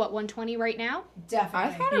have like what, 120 right now? Definitely.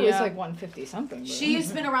 I thought it was like 150 something. But.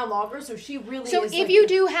 She's been around longer, so she really So is if like you the-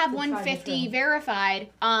 do have the tried and 150 true. verified,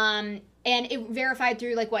 and it verified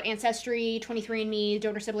through like what, Ancestry, 23andMe,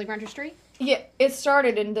 donor sibling registry? Yeah, it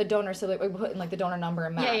started in the donor, so like we put in like the donor number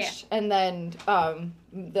and Yeah, matched, and then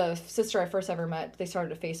the sister I first ever met, they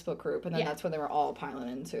started a Facebook group, and then that's when they were all piling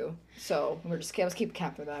into. So I was keeping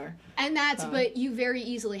cap through there. And that's, but you very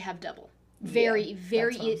easily have double. Very,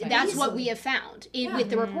 very. that's what I'm saying. That's what Easily. we have found with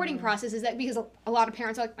the reporting process is that because a lot of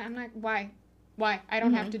parents are like, I'm not. Why? I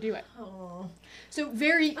don't have to do it. Oh. So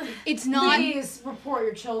it's not. Please report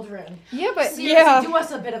your children. Yeah, but Seriously, do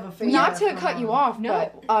us a bit of a favor. not to Come cut on. you off,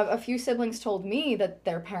 No. but a few siblings told me that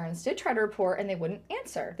their parents did try to report and they wouldn't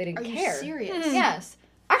answer. They didn't Are you care. serious? Yes.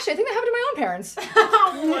 Actually, I think that happened to my own parents.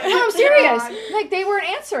 Oh, No, I'm serious. Like, they weren't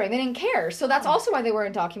answering. They didn't care. So that's also why they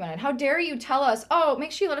weren't documented. How dare you tell us, oh,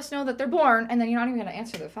 make sure you let us know that they're born, and then you're not even going to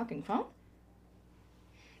answer the fucking phone?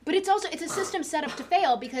 But it's a system set up to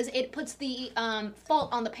fail because it puts the fault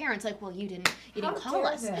on the parents. Like, well, you didn't call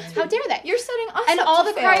dare us. they? How dare they? You're setting us And up all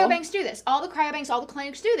to the fail. cryobanks do this. All the cryobanks, all the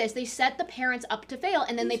clinics do this. They set the parents up to fail,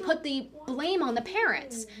 and then they put the blame on the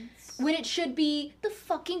parents. When it should be the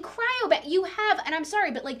fucking cryobank. You have, and I'm sorry,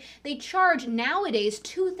 but like they charge nowadays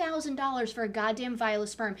 $2,000 for a goddamn vial of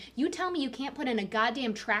sperm. You tell me you can't put in a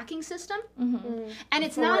goddamn tracking system? And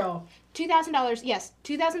it's For not real. $2,000. Yes,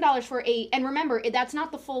 $2,000 for and remember, that's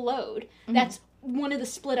not the full load. That's one of the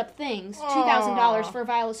split up things, $2,000 for a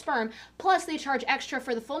vial of sperm. Plus, they charge extra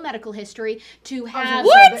for the full medical history to have.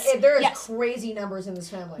 There is Yes. crazy numbers in this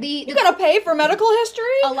family. You gotta pay for medical history?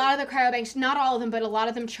 A lot of the cryobanks, not all of them, but a lot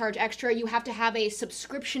of them charge extra. You have to have a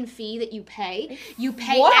subscription fee that you pay. You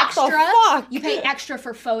pay What the extra. fuck? You pay extra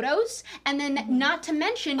for photos, and then not to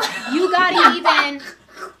mention you gotta even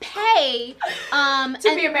pay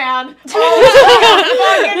to be a man.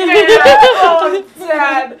 Oh, fucking man. Oh, I'm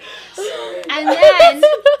sad. and then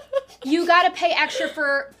you got to pay extra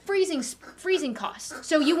for freezing costs.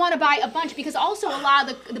 So you want to buy a bunch because also a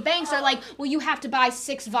lot of the banks are like, well, you have to buy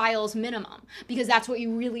 6 vials minimum because that's what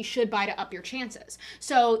you really should buy to up your chances.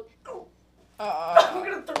 So I'm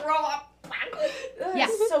gonna throw up. Yeah.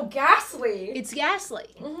 This is so ghastly. it's ghastly.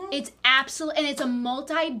 It's absolute, and it's a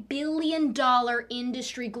multi-billion-dollar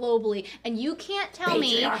industry globally. And you can't tell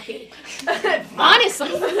me,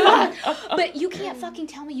 honestly, but you can't fucking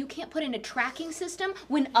tell me you can't put in a tracking system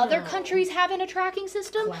when other countries have in a tracking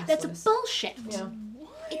system. That's Classless. bullshit. Yeah.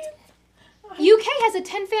 UK has a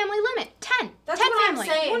 10 family limit. 10. That's 10 what family.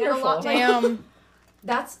 I'm saying. and a Wonderful. lot- like, Damn.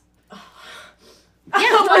 That's. Yeah.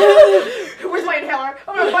 Where's my inhaler?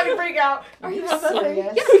 I'm gonna fucking freak out. Are you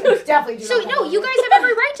serious? Yeah. I definitely do So not no, have you one. guys have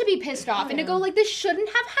every right to be pissed off and to go like, this shouldn't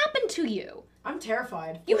have happened to you. I'm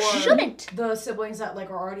terrified. You for shouldn't. The siblings that like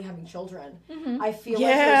are already having children. I feel like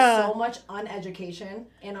Yeah. there's so much uneducation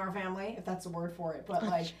in our family, if that's the word for it. But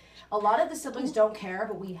like, a lot of the siblings don't care,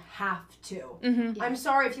 but we have to. I'm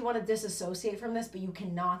sorry if you want to disassociate from this, but you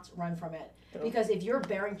cannot run from it because if you're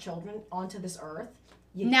bearing children onto this earth,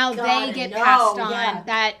 you Now gotta they get know, passed on yeah.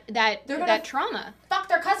 that They're gonna- that trauma. Fuck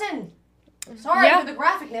their cousin. Sorry Yeah. for the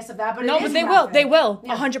graphicness of that, but No, it but is they will. graphic. They will.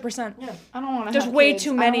 Yeah. 100%. Yeah. I don't want to. There's have way kids.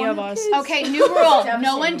 too I many don't of wanna have us. kids. Okay, new rule.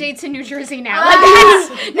 No one Devastating. dates in New Jersey now.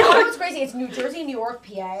 No, what's crazy? It's New Jersey, New York,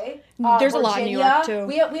 PA. There's a lot in New York, too.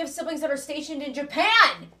 We have siblings that are stationed in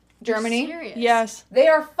Japan. Germany. Serious? Yes. They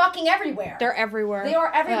are fucking everywhere. They're everywhere. They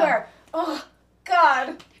are everywhere. Oh,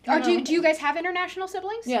 God. Do you guys have international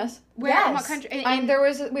siblings? Yes. Where? In what Yes. country?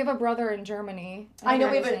 We have a brother in Germany. I know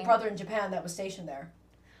we have a Amazing. brother in Japan that was stationed there.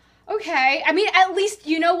 Okay. I mean, at least,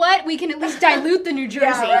 you know what? We can at least dilute the New Jersey.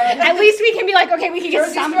 right. At least we can be like, okay, we can get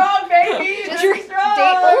Jersey some. strong, baby. Jersey strong.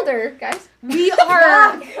 Date older, guys. We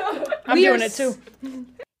are. I'm we are doing it too.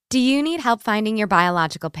 Do you need help finding your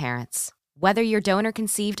biological parents? Whether you're donor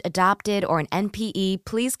conceived, adopted, or an NPE,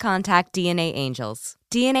 please contact DNA Angels.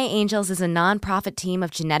 DNA Angels is a nonprofit team of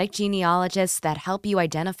genetic genealogists that help you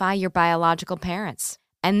identify your biological parents.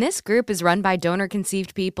 And this group is run by donor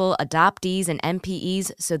conceived people, adoptees, and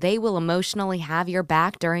NPEs, so they will emotionally have your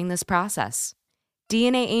back during this process.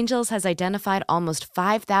 DNA Angels has identified almost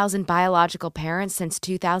 5,000 biological parents since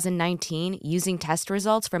 2019 using test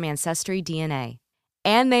results from Ancestry DNA.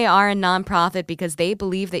 And they are a nonprofit because they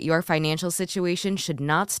believe that your financial situation should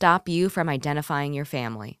not stop you from identifying your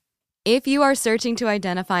family. If you are searching to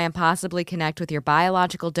identify and possibly connect with your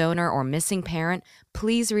biological donor or missing parent,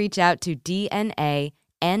 please reach out to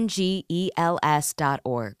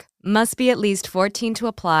DNANGELS.org. Must be at least 14 to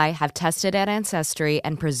apply, have tested at Ancestry,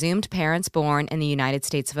 and presumed parents born in the United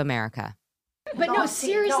States of America. But no, Naughty,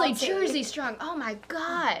 seriously, naughty. Jersey strong. Oh my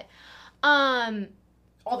God.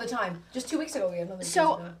 All the time. Just 2 weeks ago we had another.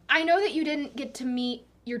 So I know that you didn't get to meet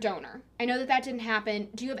your donor. I know that that didn't happen.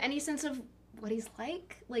 Do you have any sense of what he's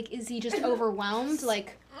like? Like, is he just overwhelmed?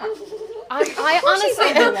 Like, I honestly,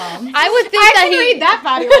 I would think I that can he read that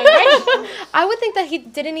body language. I would think that he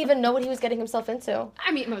didn't even know what he was getting himself into.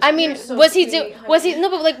 I mean, most I mean, so was he sweet, was he no,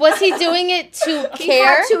 but like, was he doing it to care? He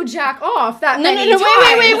had to jack off that No, many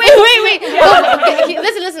wait. times.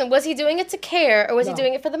 Well, listen. Was he doing it to care, or was he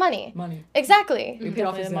doing it for the money? Money. Exactly. We paid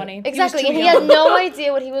off his money. Exactly. And he had no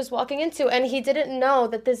idea what he was walking into, and he didn't know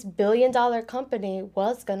that this billion-dollar company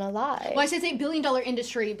was gonna lie. Well, I should say billion-dollar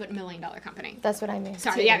industry, but $1,000,000 company. That's what I mean.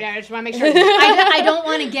 Sorry, yeah, I just want to make sure. I don't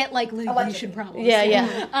want to get like litigation problems.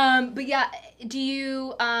 Yeah. But yeah, do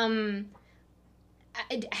you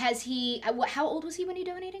has he? How old was he when you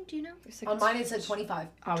donated? Do you know? On mine it said 25.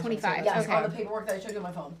 25. Yes, Okay. on the paperwork that I showed you on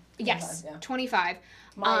my phone. 25, Yes, Yeah. 25.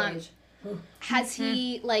 My age. Has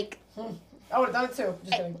he like? I would have done it too.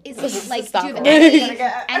 Just kidding. Is he like? Stop Do you have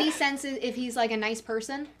it. any sense if he's like a nice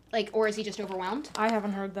person, like, or is he just overwhelmed? I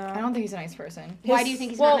haven't heard that. I don't think he's a nice person. Why do you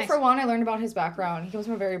think he's well, not nice? for one, I learned about his background. He comes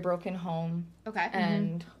from a very broken home, Okay.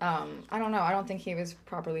 and I don't know. I don't think he was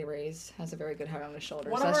properly raised. Has a very good head on his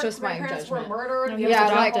shoulders. One That's of our just my grandparents judgment. were murdered. No, He he was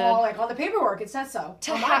was adopted. adopted. Like on the paperwork, it says so.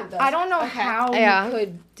 To On ha- mine it does. I don't know Okay. how Yeah. he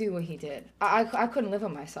could do what he did. I couldn't live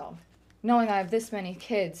with myself, knowing that I have this many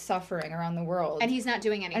kids suffering around the world, And he's not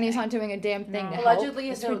doing anything. and he's not doing a damn thing to help. Allegedly, he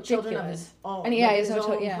has It's no children of ridiculous. his own. And yeah, Like, he has his no own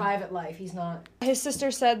chil- yeah. private life. He's not. His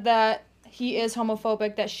sister said that he is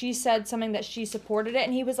homophobic, that she said something that she supported it,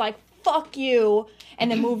 and he was like, fuck you,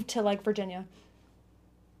 and then moved to, like, Virginia.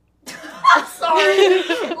 Sorry.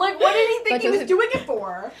 Like, what did he think But he was does it- doing it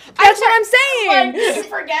for? That's what I'm saying! Like, did you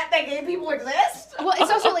forget that gay people exist? Well,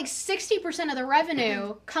 it's also like 60% of the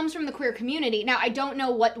revenue comes from the queer community. Now, I don't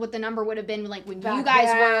know what the number would have been like when you guys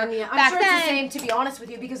were Yeah. I'm back sure then. it's the same, to be honest with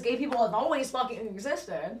you, because gay people have always fucking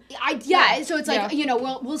existed. So it's like, you know,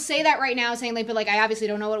 we'll say that right now, saying like, but like, I obviously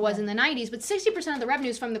don't know what it was in the 90s, but 60% of the revenue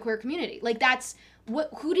is from the queer community. Like, that's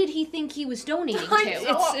who did he think he was donating to?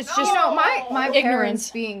 It's just You know, my ignorance.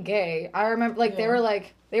 parents being gay, I remember, like,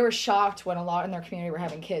 they were shocked when a lot in their community were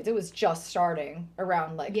having kids. It was just starting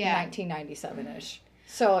around, like, 1997-ish.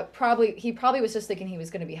 So he probably was just thinking he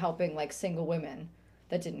was going to be helping, like, single women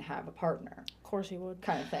that didn't have a partner, Of course he would.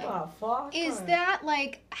 kind of thing. Oh, fuck. Is that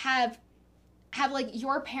like, have like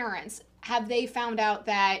your parents, have they found out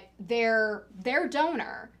that their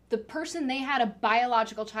donor, the person they had a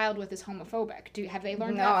biological child with, is homophobic? Have they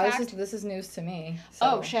learned that No, fact? this is news to me.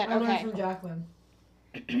 Oh So. shit! I learned Okay, from Jacqueline.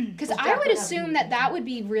 because I Jacqueline would had assume to be- that would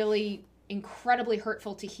be really incredibly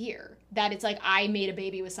hurtful to hear. That it's like, I made a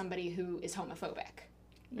baby with somebody who is homophobic.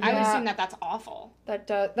 I would Yeah. assume that that's awful. That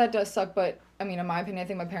does suck, but I mean, in my opinion, I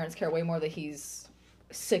think my parents care way more that he's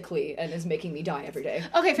sickly and is making me die every day.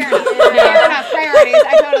 Okay, fair enough. Fair enough. Priorities.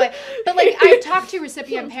 I totally. But like, I've talked to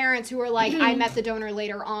recipient parents who are like, I met the donor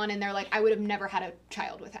later on, and they're like, I would have never had a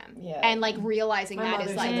child with him. Yeah. And like realizing My that mother is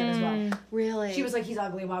said like, that as well. really. She was like, he's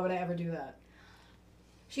ugly. Why would I ever do that?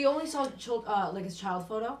 She only saw like his child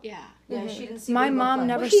photo. Yeah. Yeah, she didn't see. My what he looked mom like.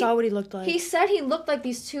 never Well, saw what he looked like. He said he looked like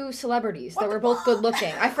these two celebrities that were both good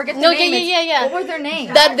looking. I forget the No, name. yeah. What were their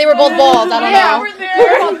names? That they were both bald. I don't know.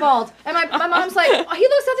 They were both bald. And my mom's like, oh, he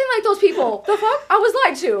looks nothing like those people. The fuck? I was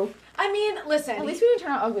lied to. I mean, listen. At least we didn't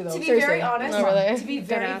turn out ugly though. To be Seriously. very honest, Not really. to be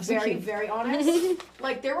very, Deadass. very, very honest,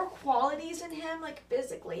 like there were qualities in him, like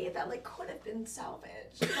physically, that like could have been salvaged.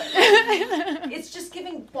 But, like, it's just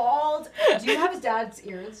giving bald. Do you have his dad's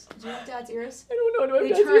ears? Do you have dad's ears? I don't know.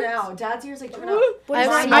 They turn out. Dad's ears like turn out. I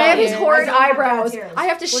Mine I have don't. his horrid I don't have eyebrows. dad's ears. I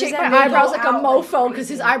have to does shake that my mean? eyebrows They like go a out like mofo because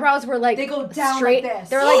his crazy. eyebrows were like They go down straight. like this.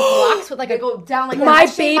 They were like blocks with like They a. go down like My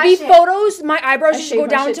this. I shave baby shit. photos, my eyebrows I just shave go my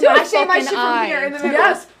down shit to too. my I shave my fucking shit from here in the eyes. middle.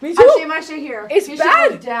 Yes, me I too. shave my shit here. It's His shit bad.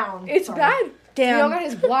 goes down. It's Sorry. bad. We all Damn, got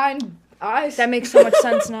his blind eyes. that makes so much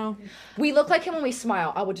sense now. We look like him when we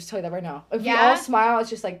smile. I will just tell you that right now. If we Yeah? all smile, it's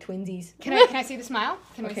just like twinsies. Can I see the smile?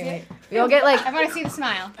 Can we see Okay, it? wait. We all get like. I want to see the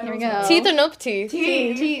smile. Here we go. Teeth or no teeth?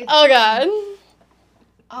 Teeth. Oh god.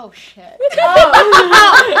 Oh shit.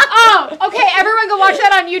 Oh, okay. Everyone go watch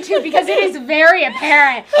that on YouTube because it is very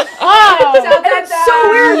apparent. Oh, And it's so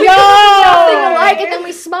weird. Yo! Nothing alike, and then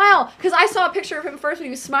we smile. Because I saw a picture of him first when he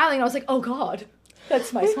was smiling, and I was like, oh god,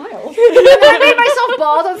 that's my smile. And then I made myself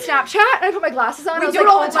bald on Snapchat, and I put my glasses on, and I We was do like,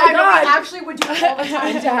 it all oh the my time. No, we god. actually would do it all the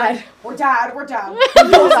time. Dad. We're dad. We're dad.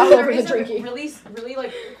 both out There over the is a drinking. really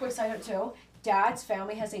like quick side note too. Dad's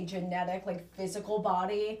family has a genetic like physical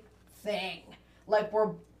body thing. Like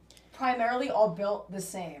we're primarily all built the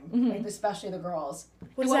same. Like especially the girls.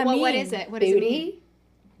 What does that mean? What is it? What does it mean? Booty,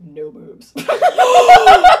 no boobs.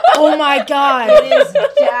 Oh my god. It is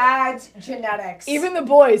dad's genetics. Even the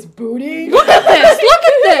boys, booty. Look at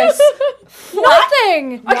this.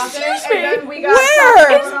 Nothing. Excuse me. And then we got Where?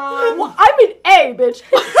 stuff going on. Well, I'm an A, bitch.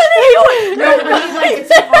 No, really, like it's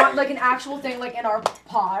like an actual thing, like in our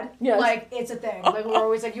pod. Yes. Like it's a thing. Like we're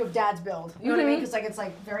always like, you have dad's build. You know what I mean? Because like it's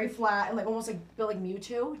like very flat and like almost like built like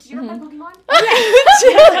Mewtwo. Did you ever play Pokemon?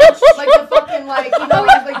 Like the fucking like you know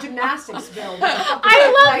like gymnastics build.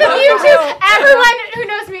 I love Like, you too. Everyone who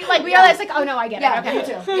knows me, like we realize, like, oh no, I get it. Yeah, Okay.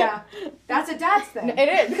 Mewtwo. Yeah, that's a dad's thing. It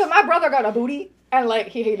is because my brother got a booty and like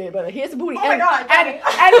he hated it, but he has a booty. Oh my God, and Daddy.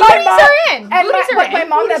 my Booties mom, are in. and Booties are in. my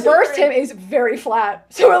mom that Booties are birthed in. him is very flat,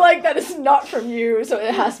 so we're like that is not from you, so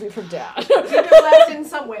it has to be from dad. You're blessed in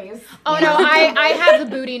some ways. Oh no, I have the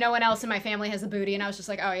booty. No one else in my family has the booty, and I was just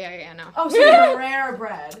like, oh yeah, no. Oh, so you're rare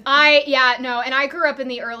bread. And I grew up in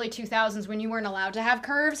the early 2000s when you weren't allowed to have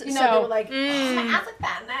curves. You know, so they were like, my ass like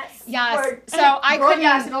fatness. yes, Or, so I growing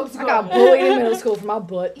couldn't. ass in old I school. got bullied in middle school for my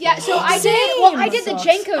butt. Yeah, so I Same. did. Well, I did the Sucks.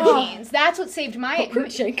 Jenko jeans. That's what saved my.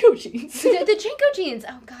 Jenko jeans. The Jenko jeans.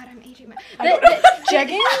 Oh God, I'm aging. The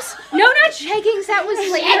Jeggings? no, not jeggings. That was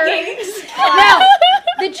later. No,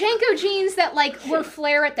 the Jenko jeans that like were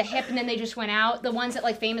flare at the hip and then they just went out. The ones that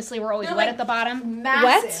like famously were always They're, wet like, at the bottom. Massive.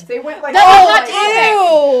 Wet? They went like. That's oh, not like,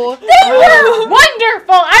 topic. They were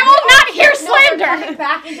wonderful. I will not hear No, they're slander. coming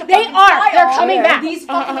back into They fucking are. style. They're coming back. These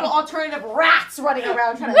fucking little alternative rats running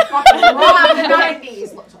around trying to fucking rob the 90s.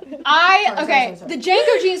 Sorry. The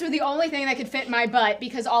Jenko jeans were the only thing that could fit my butt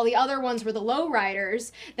because all the other ones were the low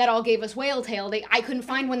riders that all gave us whale tail. I couldn't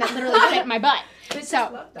find one that literally fit my butt.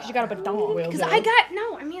 So, You got a badong. because I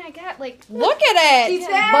got like Look at it. She's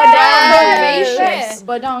Yes.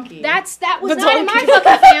 But donkey. that was not in my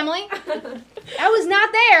fucking family. That was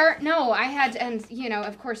not there. No, I had, and you know,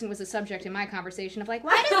 of course, it was a subject in my conversation of like,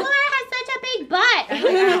 why does Laura have such a big butt? I'm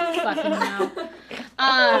like, I don't fucking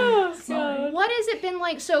know. So what has it been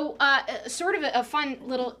like? So, sort of a fun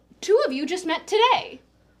little. Two of you just met today.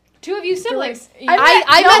 Two of you siblings.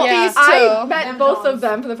 I met these two. I met Them both dogs. of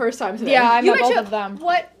them for the first time today. Yeah, I You met both two- of them.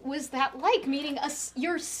 What was that like meeting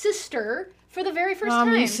your sister for the very first I'm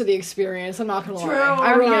time? used to the experience. I'm not gonna lie. True.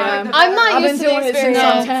 I really Yeah. am. I'm not I've been used to the doing it since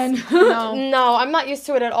I was experience. 10. No. No, I'm not used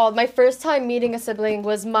to it at all. My first time meeting a sibling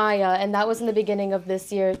was Maya, and that was in the beginning of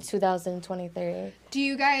this year, 2023. Do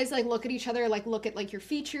you guys like look at each other, like look at like your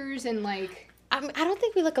features and like? I don't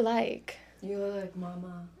think we look alike. You look like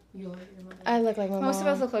mama. You look like your mother. I look like my Most mom.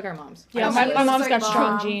 of us look like our moms. Yeah, I my see. mom's Looks got like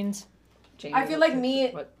strong mom. genes. Jamie I feel looks like me.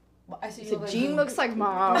 What? I see you So look like Jean looks like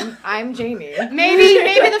mom. I'm Jamie.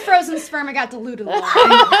 Maybe the frozen sperma got diluted a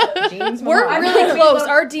little. Jean's my We're mom. really we close. look-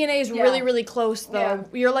 Our DNA is Yeah. really, really close, though. Yeah.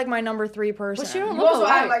 You're like my number 3 person. But you don't You look also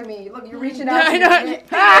act alike. like me. Look, you're reaching out. I to know. me. It's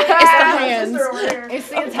the hands. Sister over here. It's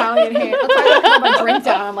the Italian hand. That's why I put my drink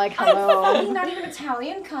down. I'm like, hello. I'm not even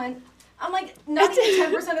Italian, cunt. I'm like not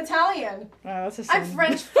even 10% Italian. Oh, that's a I'm sin.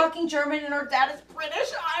 French, fucking German, and our dad is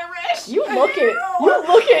British, Irish. You look it. Ew. You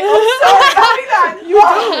look it. I'm sorry, tell me that. You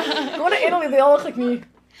do. Go to Italy. They all look like me.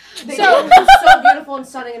 They so beautiful and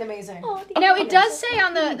stunning and amazing. Now it does say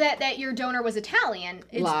on the that your donor was Italian.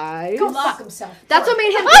 Lies. Go fuck himself. That's what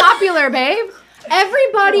made him popular, babe.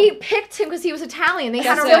 Everybody picked him because he was Italian. They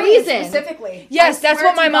had a reason. Specifically. Yes, that's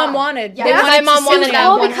what my mom wanted. Yeah, my mom wanted that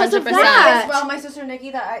 100%. Because of that. Well, my sister Nikki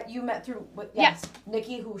that you met through. Yes,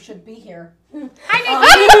 Nikki, who should be here. Hi, Nikki.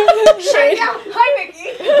 Hi,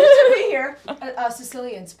 Nikki. Who should be here?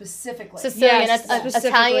 Sicilian specifically. Sicilian, Yes,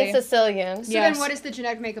 Italian Sicilian. So then, what is the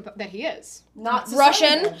genetic makeup that he is? Not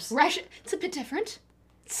Russian. Russian. It's a bit different.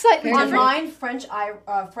 Slightly On different. mine,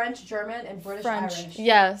 French, German, and British, French. Irish.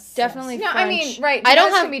 Yes. Definitely No, French. I mean, right. I don't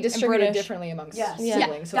genes have- can be distributed British. differently amongst Yes.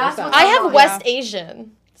 siblings. So That's there's what that. I have Oh, West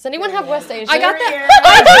Asian. Does anyone have West Asian? I got that. Here.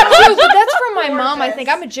 I do too, but that's from my mom, I Gorgeous. think.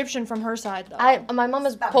 I'm Egyptian from her side, though. My mom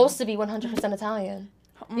is supposed to be 100% Italian.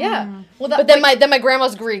 Yeah. Well, But then my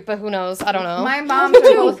grandma's Greek, but who knows? I don't know. my moms are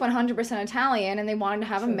both 100% Italian, and they wanted to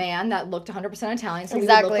have a man that looked 100% Italian, so he would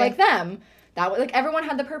Exactly. look like them. That was like everyone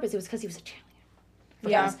had the purpose. It was because he was Italian.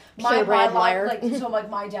 Yeah. My red liar. liar. So like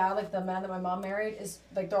my dad, like the man that my mom married, is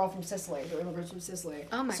like they're all from Sicily. They're immigrants from Sicily.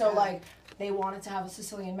 Oh my so God. like they wanted to have a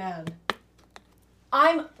Sicilian man.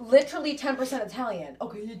 I'm literally 10% Italian.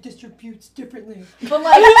 Okay, it distributes differently. But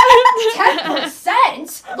like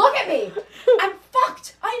 10%? Look at me. I'm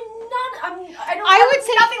fucked. I would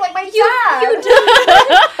say nothing like my You dad.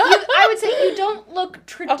 I would say you don't look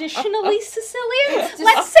traditionally Sicilian. just-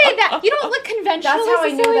 Let's say that. You don't look conventionally That's how I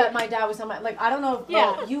Sicilian. knew that my dad was not my, like, I don't know if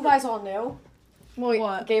well, you guys all knew. Well,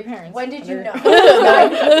 What? gay parents. When did you know?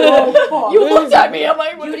 You looked at me. I'm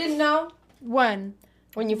like, You didn't know? When?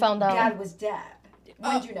 When you found out. Dad was dead.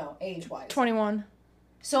 When did you know, age-wise? 21.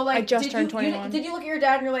 So like, I just did turned you 21. did you look at your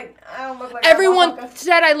dad and you're like, I don't look like that Everyone motherfucker.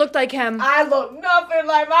 said I looked like him. I look nothing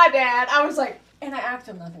like my dad. I was like, and I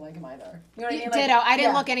acted nothing like him either. You know what I mean? Like, Ditto. I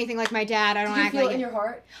didn't yeah. look anything like my dad. I don't Did you act feel like it in your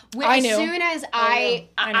heart? I As knew. soon as I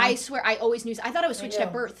know. swear, I always knew. I thought I was switched knew.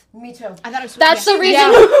 at birth. Me too. I thought I was switched. That's the reason. Yeah.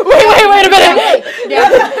 Wait a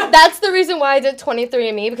minute. That's the reason why I did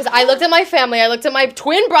 23andMe, because I looked at my family, I looked at my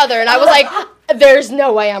twin brother, and I was like, "There's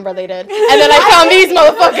no way I'm related." And then I found these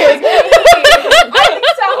motherfuckers. I think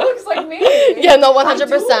Sal looks like me. Yeah, no, I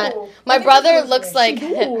 100%. do. My I think brother she looks like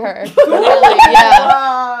like her. Really,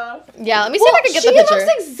 yeah. Yeah, let me see if I can get the she picture.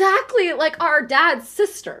 looks exactly like our dad's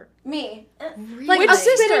sister. Me. Like Which a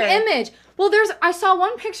sister? spitting image. Well, I saw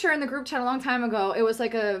one picture in the group chat a long time ago. It was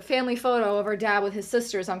like a family photo of our dad with his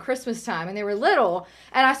sisters on Christmas time, and they were little.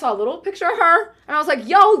 And I saw a little picture of her, and I was like,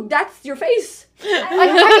 "Yo, that's your face."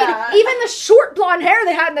 that. Even the short blonde hair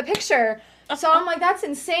they had in the picture. So I'm like, that's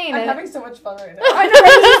insane. I'm And having so much fun right now. I know,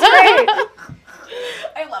 this is great.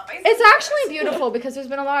 I love myself. It's actually beautiful because there's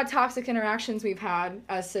been a lot of toxic interactions we've had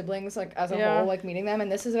as siblings, like as a whole, like meeting them,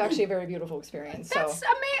 and this is actually a very beautiful experience. That's So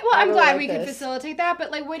amazing. Well, I I'm really glad like we could this. facilitate that.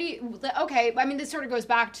 But like, what do you? Okay, I mean, this sort of goes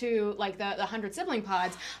back to like the 100 sibling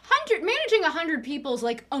pods. Managing 100 people's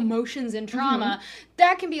like emotions and trauma,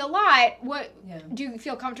 that can be a lot. What do you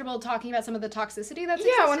feel comfortable talking about some of the toxicity that's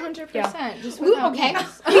yeah, existed? 100%. Just Ooh, without okay,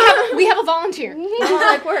 names. we have a volunteer.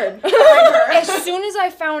 Like word. As soon as I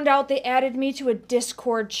found out, they added me to a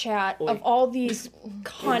Discord chat of all these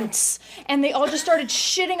cunts, and they all just started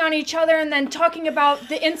shitting on each other and then talking about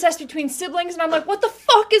the incest between siblings, and I'm like, what the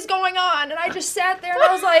fuck is going on? And I just sat there and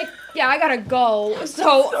I was like, yeah, I gotta go.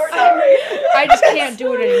 So I just can't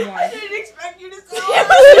do it anymore. I didn't expect you to say that.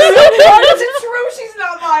 It's true. She's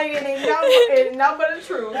not lying. It's not but it's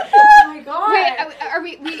true. Oh my god. Wait, are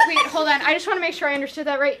we? Wait, hold on. I just want to make sure I understood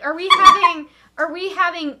that right. Are we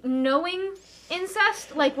having knowing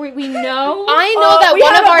incest? Like we know? I know that we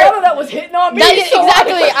one had of a our. brother that was hitting on me.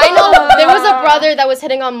 Exactly. I know there was a brother that was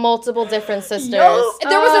hitting on multiple different sisters.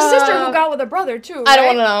 There was a sister who got with a brother too. I don't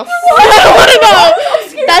want right? to know. I don't want to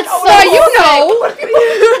know. That's so you know.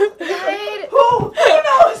 Who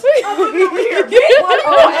knows? I'm looking over here.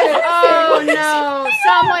 Oh no!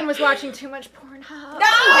 Someone was watching too much Pornhub.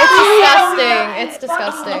 It's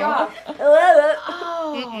disgusting.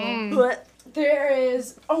 There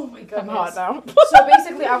is. Oh my goodness. I'm hot now. So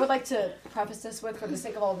basically, I would like to preface this with, for the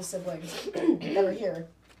sake of all the siblings that are here,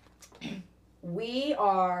 we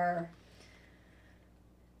are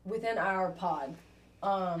within our pod.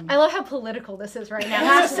 I love how political this is right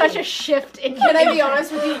now. This is such a shift in. Can I be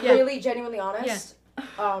honest with you? Really, genuinely honest.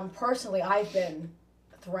 Personally, I've been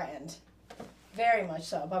threatened, very much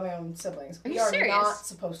so, by my own siblings. Are you We are serious? not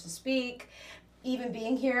supposed to speak. Even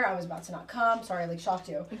being here, I was about to not come. Sorry, I shocked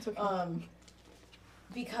you. It's okay.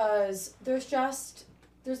 Because there's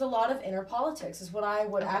a lot of inner politics is what I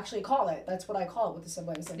would actually call it. That's what I call it with the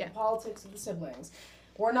siblings, like the politics of the siblings.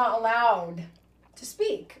 We're not allowed to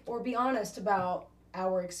speak or be honest about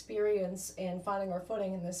our experience in finding our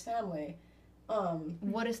footing in this family.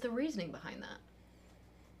 What is the reasoning behind that?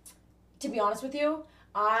 To be honest with you,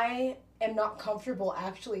 I am not comfortable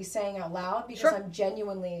actually saying out loud because I'm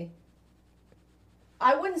genuinely,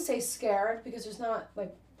 I wouldn't say scared because there's not,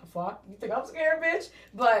 like, the fuck? You think I'm scared, bitch?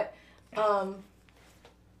 But,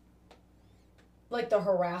 like, the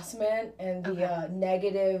harassment and the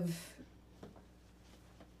negative,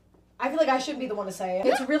 I feel like I shouldn't be the one to say it.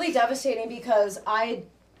 It's really devastating because I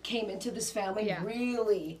came into this family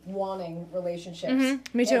really wanting relationships.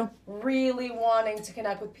 Me too. Really wanting to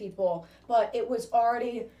connect with people. But it was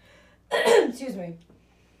already, excuse me,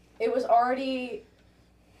 it was already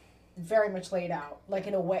very much laid out, like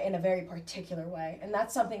in a very particular way. And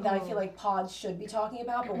that's something that I feel like pods should be talking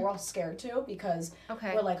about, but we're all scared to because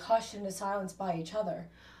we're like hushed into silence by each other.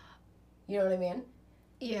 You know what I mean?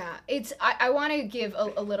 Yeah, it's. I want to give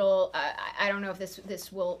a little. I don't know if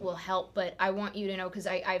this will help, but I want you to know because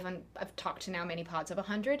I've talked to now many pods of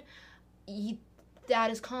 100.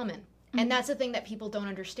 That is common, and that's the thing that people don't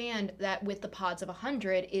understand. That with the pods of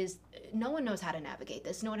 100 is no one knows how to navigate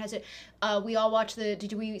this. No one has it. We all watched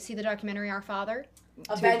Did we see the documentary Our Father?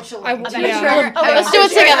 Eventually. Yeah. Okay, Let's do it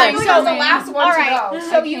together. I was the last one all to right. go.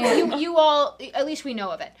 So you all, at least we know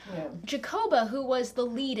of it. Yeah. Jacoba, who was the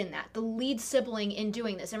lead in that, the lead sibling in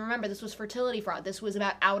doing this, and remember, this was fertility fraud. This was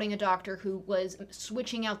about outing a doctor who was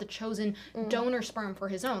switching out the chosen donor sperm for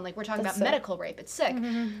his own. Like, we're talking about medical rape. It's sick.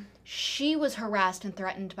 She was harassed and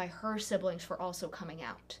threatened by her siblings for also coming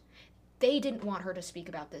out. They didn't want her to speak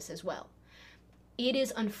about this as well. It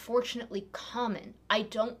is unfortunately common. I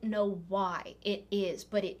don't know why it is,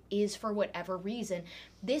 but it is for whatever reason.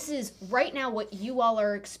 This is, right now, what you all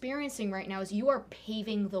are experiencing right now is you are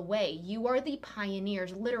paving the way. You are the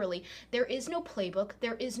pioneers, literally. There is no playbook.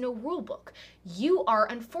 There is no rule book. You are,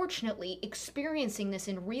 unfortunately, experiencing this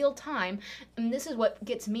in real time, and this is what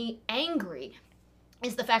gets me angry,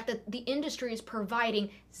 is the fact that the industry is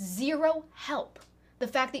providing zero help. The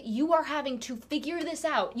fact that you are having to figure this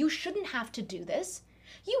out. You shouldn't have to do this.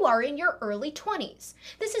 You are in your early 20s.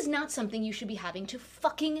 This is not something you should be having to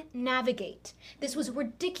fucking navigate. This was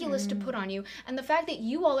ridiculous to put on you. And the fact that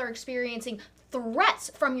you all are experiencing threats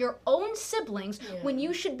from your own siblings when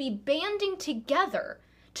you should be banding together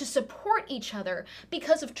to support each other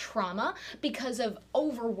because of trauma, because of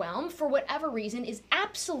overwhelm, for whatever reason, is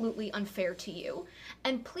absolutely unfair to you.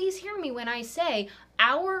 And please hear me when I say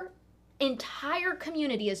our entire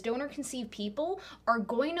community as donor-conceived people are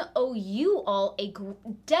going to owe you all a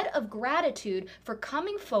debt of gratitude for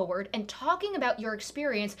coming forward and talking about your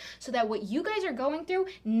experience so that what you guys are going through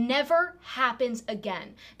never happens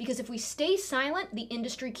again. Because if we stay silent, the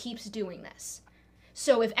industry keeps doing this.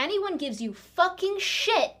 So if anyone gives you fucking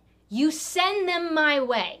shit, you send them my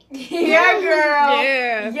way. Yeah, girl.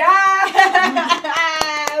 Yeah. Yes.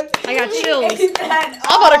 I got chills.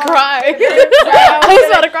 I'm about to cry. I was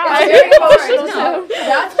about to cry. No.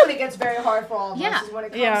 That's when it gets very hard for all of us, is when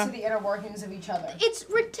it comes to the inner workings of each other. It's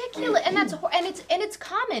ridiculous, and it's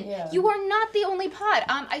common. Yeah. You are not the only pod.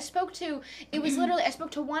 I spoke to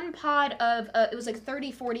one pod of it was like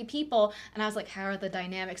 30, 40 people, and I was like, how are the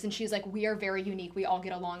dynamics? And she's like, we are very unique. We all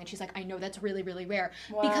get along. And she's like, I know that's really, really rare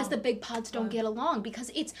because the big pods don't get along,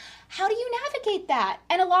 because it's, how do you navigate that?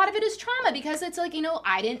 And a lot of it is trauma, because it's like,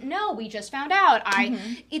 I didn't know, we just found out.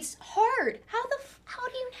 It's hard. How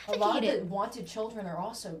do you navigate it? A lot of the wanted children are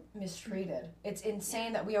also mistreated. It's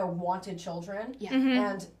insane that we are wanted children,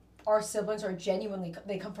 and our siblings are genuinely,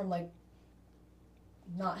 they come from like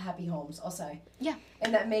not happy homes, I'll say. Yeah.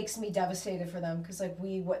 And that makes me devastated for them, because like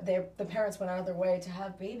the parents went out of their way to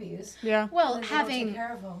have babies. Yeah. Well, And they don't take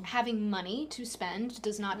care of them. having money to spend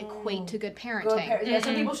does not equate to good parenting. Yeah,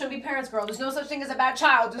 some people shouldn't be parents, girl. There's no such thing as a bad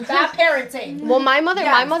child. There's bad parenting. Well, my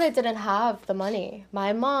mother didn't have the money.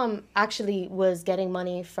 My mom actually was getting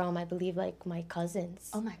money from, I believe, like my cousins.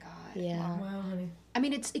 Oh my God. Yeah. Wow, honey. I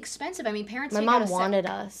mean, it's expensive. I mean, parents. My mom wanted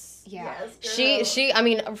us. Yeah. She, I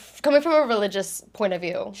mean, coming from a religious point of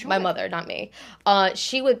view, my mother, not me,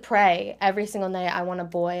 she would pray every single night, I want a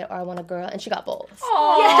boy or I want a girl, and she got both. Aww. So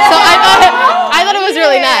I thought it was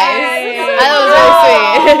really nice. I thought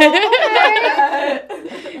it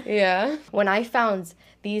was really sweet. Yeah. When I found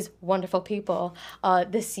these wonderful people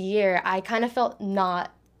this year, I kind of felt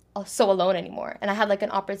not so alone anymore, and I had like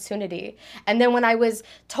an opportunity. And then when I was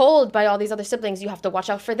told by all these other siblings, you have to watch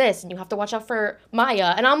out for this and you have to watch out for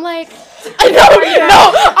Maya, and I'm like, no, I'm for real,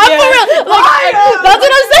 like, that's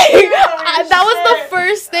what I'm saying. That was the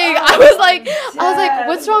first thing. I was like,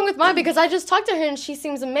 what's wrong with Maya? Because I just talked to her and she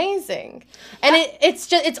seems amazing, and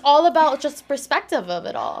it's all about just perspective of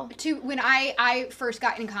it all. When I first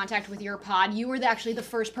got in contact with your pod, you were actually the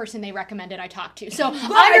first person they recommended I talk to. So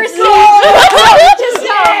understand.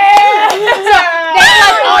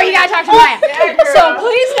 oh, you gotta talk to Maya. So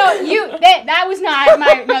please that was not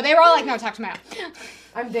my, no, they were all like, no, talk to Maya.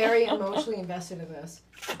 I'm very emotionally invested in this.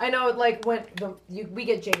 I know, like, when we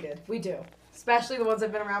get jaded. We do. Especially the ones that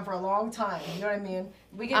have been around for a long time. You know what I mean?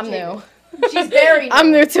 We get jaded. I'm new. She's very new.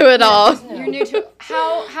 I'm new to it all. You're new to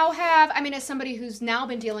how have, I mean, as somebody who's now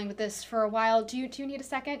been dealing with this for a while, do you need a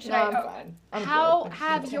second? I'm fine. How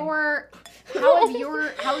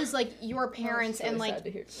is like your parents really and sad like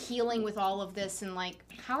to hear. healing with all of this, and like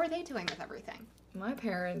how are they doing with everything? My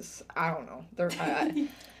parents, I don't know.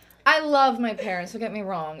 I love my parents, don't get me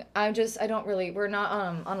wrong. We're not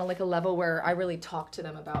on a level where I really talk to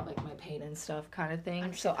them about like my pain and stuff kind of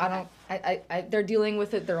thing. So they're dealing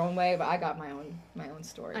with it their own way, but I got my own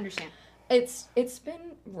story. Understand. It's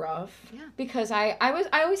been rough. Yeah. Because I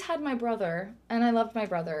always had my brother, and I loved my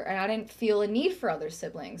brother, and I didn't feel a need for other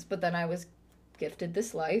siblings, but then I was gifted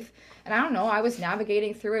this life, and I don't know, I was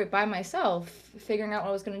navigating through it by myself, figuring out what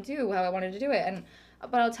I was going to do, how I wanted to do it,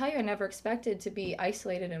 but I'll tell you, I never expected to be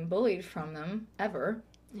isolated and bullied from them, ever.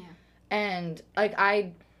 Yeah. And, like,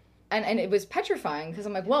 and it was petrifying, because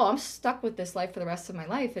I'm like, well, I'm stuck with this life for the rest of my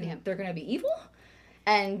life, and they're going to be evil?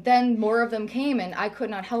 And then more of them came, and I could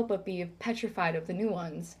not help but be petrified of the new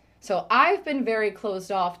ones. So I've been very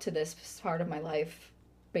closed off to this part of my life,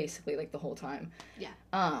 basically, like, the whole time. Yeah.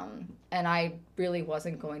 And I really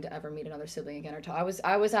wasn't going to ever meet another sibling again or talk.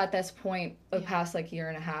 I was at this point the past like year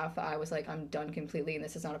and a half. I was like, I'm done completely, and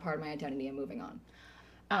this is not a part of my identity. I'm moving on.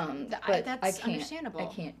 But that's I can't. understandable. I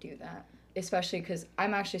can't do that, especially because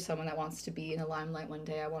I'm actually someone that wants to be in the limelight one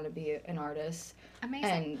day. I want to be an artist.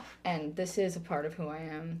 Amazing. And this is a part of who I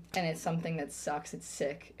am, and it's something that sucks. It's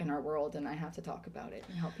sick in our world, and I have to talk about it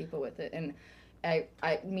and help people with it. And I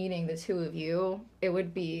meeting the two of you, it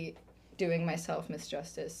would be doing myself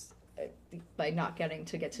misjustice by not getting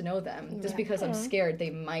to get to know them, just because I'm scared they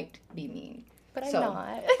might be mean. But I'm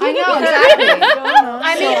not. I know, exactly.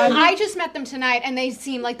 I mean, I just met them tonight, and they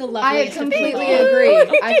seem like the loveliest. I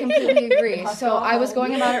completely agree. So I was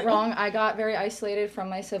going about it wrong. I got very isolated from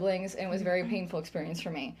my siblings, and it was a very painful experience for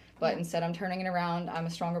me. But instead, I'm turning it around. I'm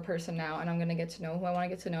a stronger person now, and I'm going to get to know who I want to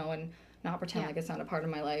get to know, and not pretend like it's not a part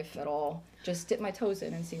of my life at all. Just dip my toes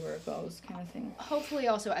in and see where it goes, kind of thing. Hopefully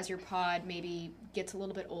also as your pod maybe gets a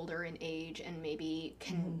little bit older in age and maybe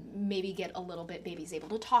can maybe get a little bit, maybe's able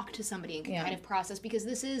to talk to somebody and can kind of process, because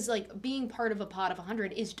this is like being part of a pod of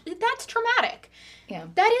 100 that's traumatic. Yeah.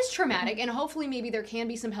 That is traumatic, and hopefully maybe there can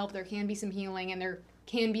be some help, there can be some healing, and there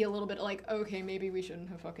can be a little bit like, okay, maybe we shouldn't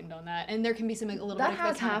have fucking done that, and there can be some like, a little bit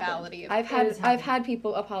of accountability. I've had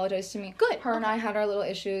people apologize to me. Good. Her and I had our little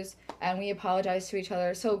issues, and we apologized to each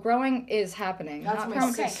other. So growing is happening. That's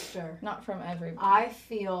my sister. Not from everybody. I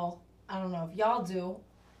feel, I don't know if y'all do,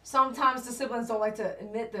 sometimes the siblings don't like to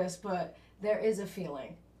admit this, but there is a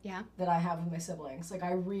feeling that I have with my siblings. Like,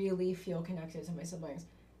 I really feel connected to my siblings.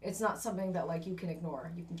 It's not something that like you can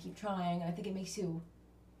ignore. You can keep trying, and I think it makes you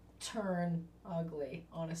turn ugly,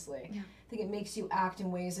 honestly. I think it makes you act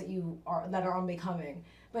in ways that are unbecoming.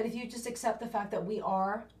 But if you just accept the fact that we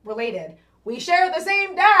are related, we share the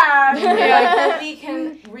same dad, like, we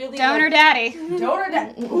can really Donor daddy. Who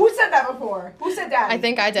said that before? Who said daddy? I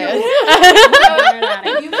think I did.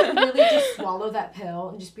 You can really just swallow that pill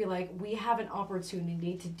and just be like, we have an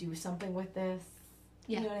opportunity to do something with this.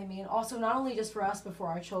 You know what I mean? Also, not only just for us, but for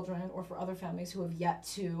our children or for other families who have yet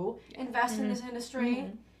to invest in this industry.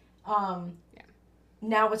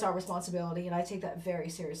 Now it's our responsibility, and I take that very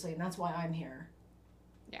seriously, and that's why I'm here.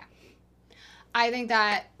 Yeah. I think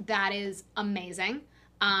that is amazing.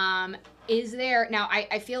 Is there, now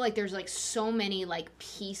I feel like there's like so many like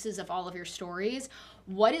pieces of all of your stories.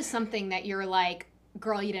 What is something that you're like,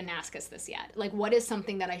 girl, you didn't ask us this yet? Like, what is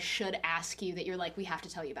something that I should ask you that you're like, we have to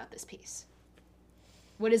tell you about this piece?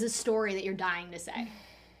 What is a story that you're dying to say?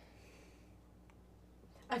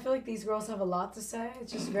 I feel like these girls have a lot to say.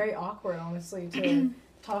 It's just very awkward, honestly, to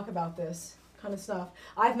talk about this kind of stuff.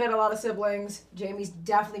 I've met a lot of siblings. Jamie's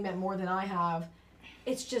definitely met more than I have.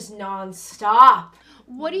 It's just nonstop.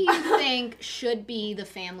 What do you think should be the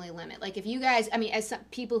family limit? Like, if you guys, I mean, as some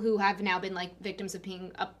people who have now been like victims of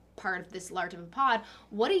being a part of this large of a pod,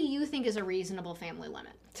 what do you think is a reasonable family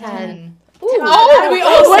limit? 10. Ooh. Oh, we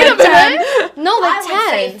all said 10? No, like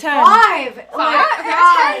 10. 5.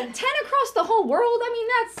 10 across the whole world? I mean,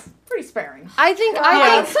 that's pretty sparing. I think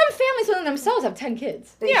some families within themselves have 10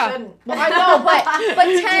 kids. They shouldn't. Well, I know, but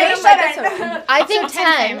 10. I think 10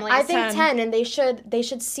 10. families. I think 10, and they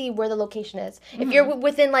should see where the location is. If you're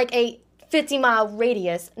within like a 50-mile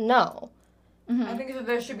radius, no. I think that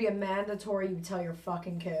there should be a mandatory you tell your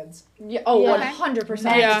fucking kids. 100%.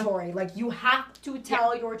 Mandatory. Like, you have to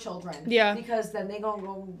tell your children. Yeah. Because then they gonna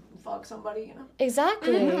go fuck somebody, you know?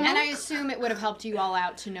 Exactly. And I assume it would have helped you all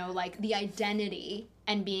out to know, like, the identity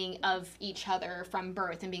and being of each other from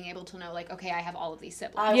birth and being able to know, like, okay, I have all of these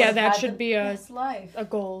siblings. Yeah, that should be a life.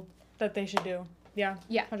 goal that they should do. Yeah.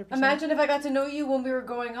 Yeah. 100%. Imagine if I got to know you when we were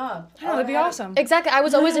growing up. Oh, that'd be awesome. Exactly. I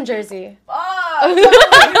was always in Jersey.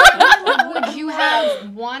 Would you have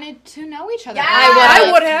wanted to know each other? Yeah. I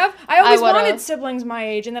would have. I always would've. wanted siblings my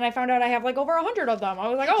age, and then I found out I have like over 100 of them. I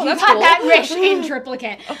was like, oh, You that's got cool. that rich in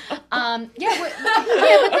triplicate. Yeah, but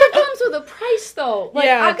that comes with a price, though. Like,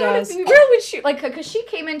 Yeah, I it gotta does. be real with you. Like, because she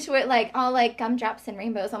came into it like, all like gumdrops and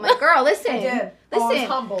rainbows. I'm like, girl, listen. I did. Listen. I was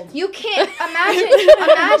humbled. You can't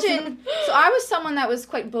imagine. So I was someone that was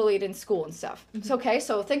quite bullied in school and stuff. It's okay.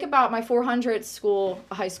 So think about my 400 school,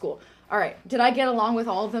 high school. All right. Did I get along with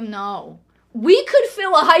all of them? No. We could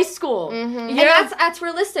fill a high school. And that's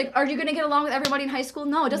realistic. Are you going to get along with everybody in high school?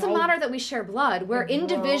 No. It doesn't matter that we share blood. We're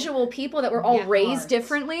individual people that were all raised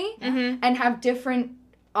differently and have different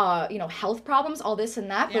health problems, all this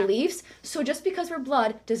and that, beliefs. So just because we're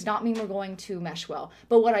blood does not mean we're going to mesh well.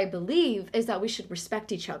 But what I believe is that we should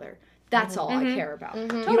respect each other. That's all I care about. You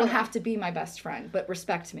don't have to be my best friend, but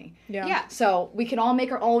respect me. Yeah. So we can all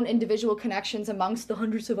make our own individual connections amongst the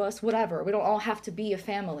hundreds of us, whatever. We don't all have to be a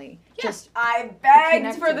family. Just I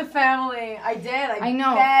begged for connected. the family. I did. I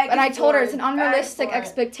know. begged And I told her for it's an it, begged unrealistic for it.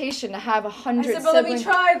 expectation to have 100 I said, but let me siblings.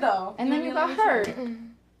 try though. And then you got hurt.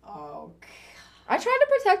 Oh, I tried to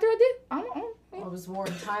protect her. I did. I don't know. it was more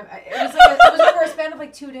in time. It was over a span of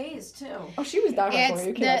like 2 days too. Oh, she was down for It's you.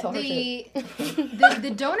 You cannot tell her shit.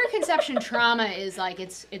 the donor conception trauma is like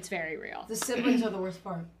it's very real. The siblings are the worst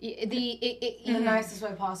part. In The nicest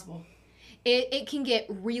way possible. It can get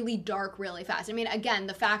really dark really fast. I mean, again,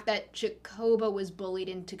 the fact that Jacoba was bullied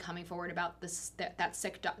into coming forward about that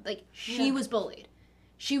sick dog, like she was bullied.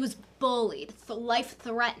 She was bullied, life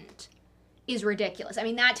threatened, is ridiculous. I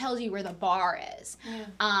mean, that tells you where the bar is.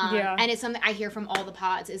 And it's something I hear from all the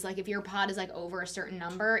pods is like if your pod is like over a certain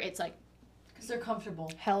number, it's like Because they're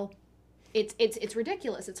comfortable. Hell. it's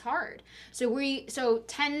ridiculous. It's hard. So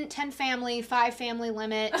 10 family, 5 family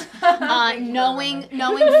limit.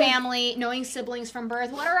 Knowing siblings from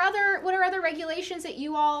birth. What are other regulations that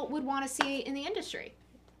you all would want to see in the industry?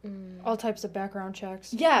 All types of background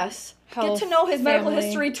checks. Yes. Health, Get to know his medical family.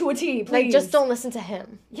 history to a T, please. Like, just don't listen to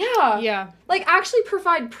him. Yeah. Yeah. Like, actually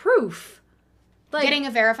provide proof. Like, Getting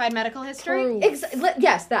a verified medical history?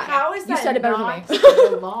 yes, that. How is that You said it better than not me.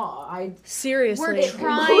 the law? Seriously. We're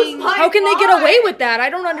trying. How can they get away with that? I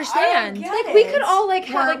don't understand. Like, we could all, like,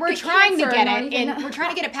 have, We're get trying to cancer get and it. not even- We're trying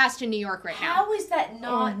to get it passed in New York right now. How is that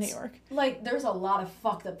not New York. Like, there's a lot of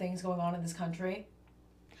fucked up things going on in this country.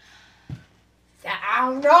 I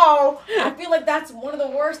don't know. I feel like that's one of the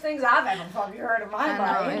worst things I've ever fucking heard in my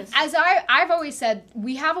life. As I've always said,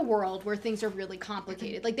 we have a world where things are really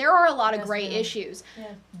complicated. Like, there are a lot of gray issues. Yeah.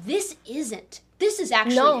 This isn't. This is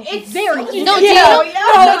actually No. it's very easy. No,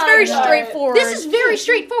 it's very straightforward. This is very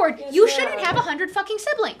straightforward. You shouldn't have 100 fucking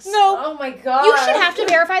siblings. No. Oh my god. You should have to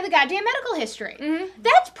verify the goddamn medical history.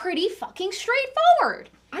 That's pretty fucking straightforward.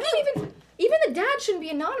 I don't even the dad shouldn't be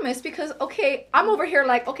anonymous because, okay, I'm over here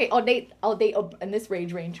like, okay, I'll date in this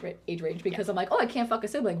age range because I'm like, oh, I can't fuck a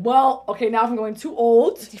sibling. Well, okay, now if I'm going too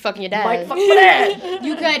old, You fucking your dad. might fuck my dad.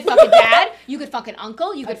 You could fuck a dad. You could fuck an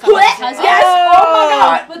uncle. You could fuck a cousin. Yes! Oh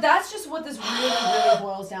my god! But that's just what this really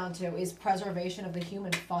boils down to is preservation of the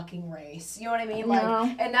human fucking race. You know what I mean? Like,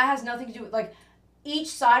 and that has nothing to do with like each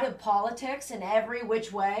side of politics in every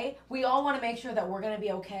which way. We all want to make sure that we're going to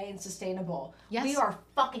be okay and sustainable. Yes. We are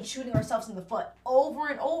fucking shooting ourselves in the foot over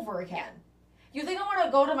and over again. You think I want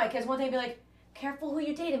to go to my kids one day and be like, careful who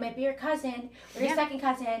you date. It might be your cousin or your second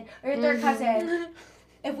cousin or your third cousin.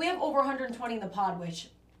 If we have over 120 in the pod, which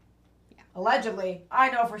allegedly, I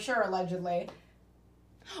know for sure allegedly.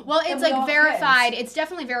 Well, And it's we like all verified. kids. It's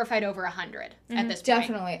definitely verified over 100 at this point.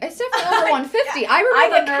 Definitely. It's definitely over 150. I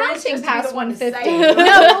remember get nervous counting just to be past the one to 150. say it.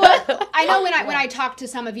 No, I know when I talked to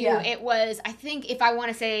some of you, Yeah. it was, I think if I want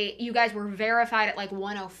to say, you guys were verified at like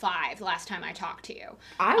 105 last time I talked to you.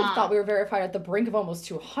 I thought we were verified at the brink of almost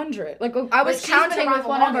 200. Like I was she's been counting around with the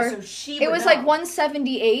one of longest, our. so she It would was like know.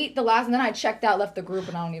 178 the last, and then I checked out, left the group,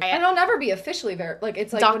 and I don't even. And it'll never be officially like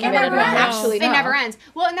it's like Documented we'll never right now. actually It know. never ends.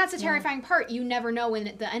 Well, and that's the terrifying part. You never know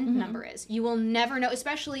when the end number is. You will never know,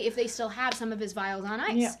 especially if they still have some of his vials on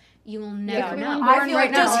ice. Yeah. You will never Yeah. know. I feel right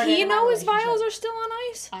like now. Does that's he already in know my his vials relationship. are still on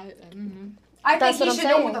ice? I That's think what he I'm should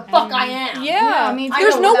know who saying. the fuck I am. Yeah, I mean,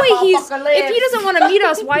 there's I no know way where that he's. motherfucker If he lives. doesn't want to meet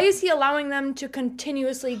us, why is he allowing them to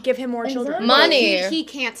continuously give him more children? Money. He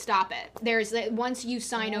can't stop it. There's once you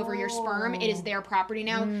sign over your sperm, it is their property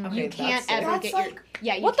now. Okay, You can't that's ever That's get like-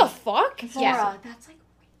 your you What can't- the fuck? Yes. Laura, that's like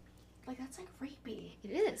Like, that's like rapey. It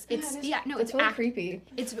is. It's really creepy.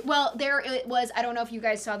 It was, I don't know if you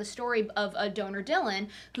guys saw the story of a donor, Dylan,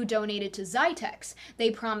 who donated to Zytex.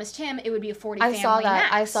 They promised him it would be a 40 family max.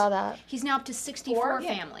 I saw that. He's now up to 64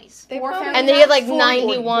 families. And they had like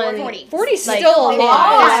 91. 40 still alive.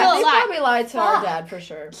 alive. Still They alive. probably lied to our dad for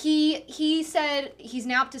sure. He said he's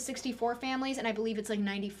now up to 64 families, and I believe it's like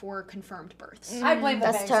 94 confirmed births. I blame the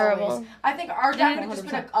That's banks terrible. always. I think our dad would have just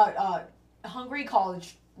been a hungry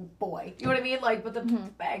college boy. You know what I mean? Like, but the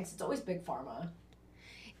banks, it's always big pharma.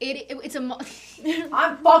 It's a.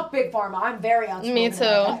 I'm fuck big pharma. I'm very outspoken. Me too.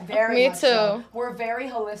 About that. Very Me much too. So. We're very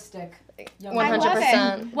holistic.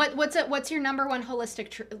 100%. What's your number one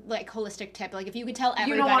holistic tip? Like, if you could tell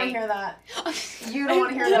everybody. You don't want to hear that. You don't want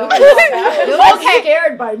to hear that. You're okay.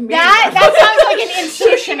 Scared by me. That sounds like an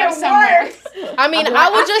insertion of somewhere. I mean,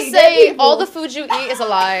 I would just say all the food you eat is a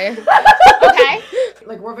lie. Okay.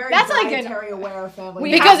 Like, we're very That's like dietary aware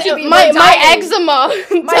family. Because my eczema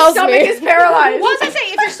tells stomach me. is paralyzed. Well, as I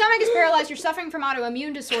say, if your stomach is paralyzed, you're suffering from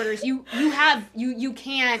autoimmune disorders. You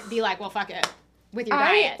can't be like, well, fuck it, with your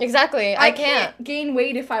diet. Exactly. I can't gain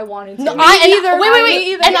weight if I wanted to. No,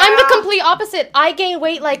 wait. And I'm the complete opposite. I gain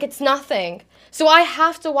weight like it's nothing. So I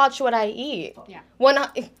have to watch what I eat. Yeah.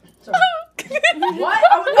 What? Wait, you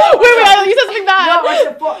said something bad. No, I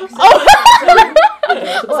said books.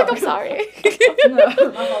 I was like, I'm sorry.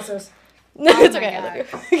 No, It's okay.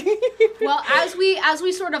 Well, as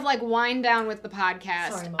we sort of like wind down with the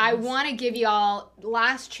podcast, Sorry, I Moms. want to give y'all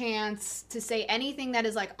last chance to say anything that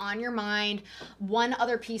is like on your mind, one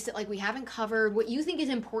other piece that like we haven't covered, what you think is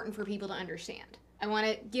important for people to understand. I want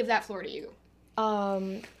to give that floor to you.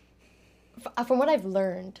 From what I've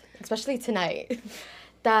learned, especially tonight,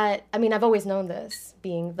 that, I mean, I've always known this,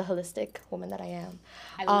 being the holistic woman that I am.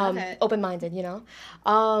 I love it. Open-minded, you know.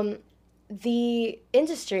 The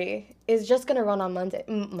industry is just going to run on Monday.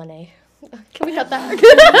 Monday. Can we cut that?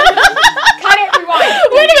 Cut it, rewind.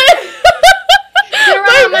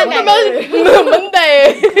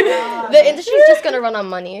 Monday. The industry is just going to run on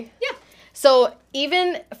money. Yeah. So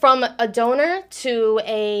even from a donor to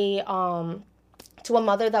a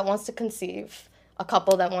mother that wants to conceive, a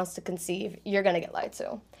couple that wants to conceive, you're going to get lied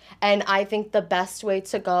to. And I think the best way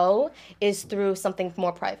to go is through something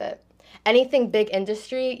more private. Anything big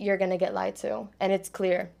industry, you're going to get lied to. And it's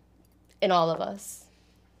clear in all of us.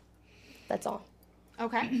 That's all.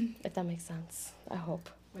 Okay. If that makes sense. I hope.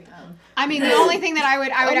 I mean, the only thing that I would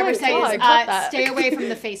ever say God, is stay away from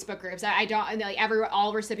the Facebook groups. I don't like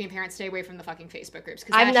all recipient parents stay away from the fucking Facebook groups.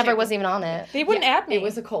 I never was even on it. They wouldn't add me. It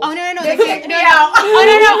was a cult. Oh no! Oh no!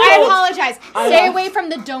 I apologize. Stay away from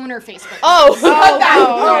the donor Facebook. Oh.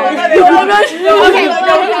 Okay.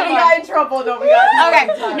 We got in trouble. Okay.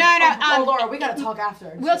 No. Laura, we gotta talk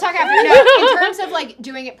after. We'll talk after. No, in terms of like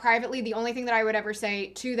doing it privately, the only thing that I would ever say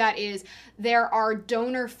to that is there are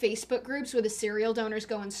donor Facebook groups where the serial donors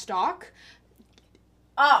go in stock.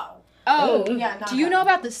 Oh, yeah. Do you know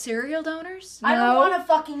about the serial donors? I don't want to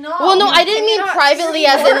fucking know. Well, no, I didn't mean privately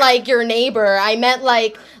as in like your neighbor. I meant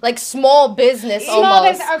like small business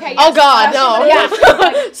almost. Business, okay, Oh yes. God, no.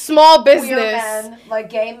 Yeah. Small Weird business. men, like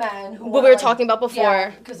gay men. Who What we were talking about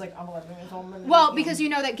before. Because like I'm 11 years old. Well, because you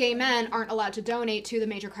know that gay men aren't allowed to donate to the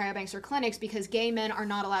major cryobanks or clinics because gay men are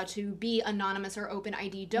not allowed to be anonymous or open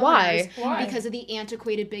ID donors. Why? Because of the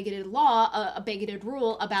antiquated bigoted law, a bigoted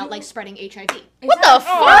rule about like spreading HIV. What the fuck? Is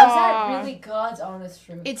that really God's honest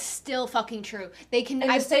truth? It's still fucking true. They can. In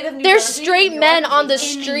the state of New There's Jersey, straight New men York, on the in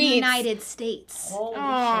the streets. United States. Holy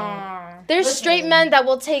shit. There's straight men that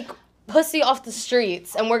will take pussy off the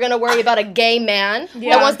streets, and we're gonna worry about a gay man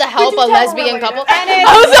that wants to help a lesbian couple. And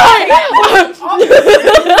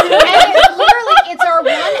it's our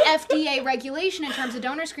one FDA regulation in terms of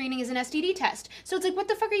donor screening is an STD test. So it's like, what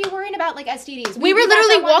the fuck are you worrying about, like STDs? We were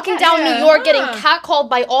literally walking down New York getting catcalled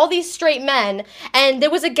by all these straight men, and there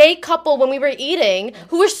was a gay couple when we were eating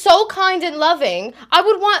who were so kind and loving. I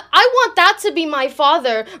want that to be my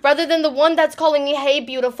father rather than the one that's calling me, hey,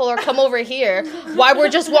 beautiful, or come over here, while we're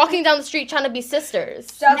just walking down the street trying to be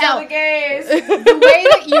sisters. Shout out the gays. The way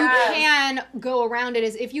that you can go around it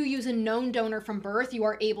is if you use a known donor from birth, you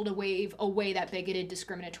are able to waive away that bigoted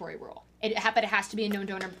discriminatory rule. But it has to be a known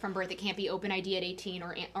donor from birth. It can't be open ID at 18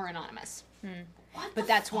 or anonymous. But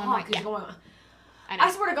that's one way. Yeah. Going on? I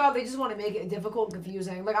swear to God, they just want to make it difficult and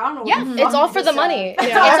confusing. Like, I don't know. Yeah. What the It's fuck all you for just the said. money. It's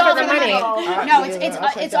It's all for the money. money. No,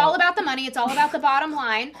 it's all about the money. It's all about the bottom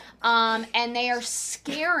line. And they are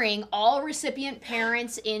scaring all recipient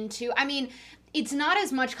parents into. I mean, it's not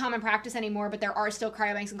as much common practice anymore, but there are still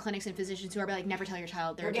cryobanks and clinics and physicians who are like, never tell your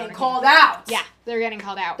child they're getting donor called out. Yeah, they're getting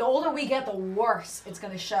called out. The older we get, the worse it's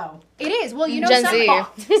going to show. It is. Well, you know, Gen some Z.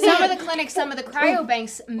 of the clinics, some of the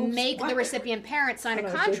cryobanks make the recipient parent sign a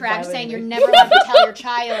contract saying you're never allowed to tell your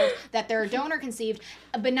child that they're donor conceived,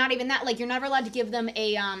 but not even that. Like, you're never allowed to give them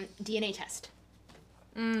a DNA test.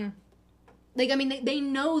 Like, I mean, they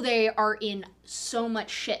know they are in so much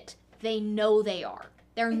shit. They know they are.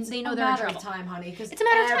 They know they're in trouble. It's a matter of time, honey, because It's a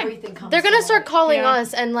matter of time. everything comes They're gonna start calling Yeah.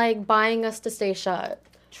 us and like buying us to stay shut.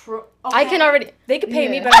 True. I can already. They could pay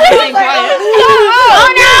me, Yeah. but I'm staying quiet.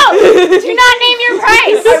 Oh no! Do not name your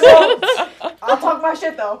price! I won't. I'll talk my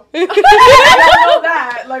shit though. I don't know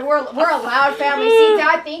that. Like we're a loud family. See,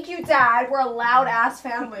 Dad, thank you, Dad. We're a loud ass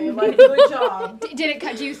family. Like, good job.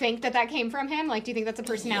 Do you think that came from him? Like, do you think that's a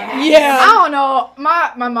personality? Yeah. I don't know.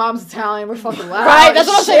 My mom's Italian. We're fucking loud. Right, that's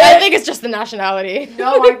what I'm saying. I think it's just the nationality.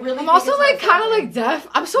 No, I really. I'm also like kind of like deaf.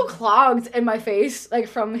 I'm so clogged in my face, like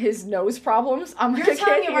from his nose problems. I'm You're like, I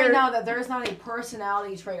telling can't me right hear. now that there is not a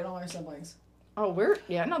personality trait in all our siblings. Oh, there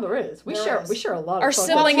is. We There is. share a lot. Our of fucking-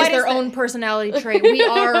 sibling What is their is the- own personality trait. We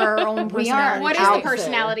are our own personality. What is Out the there.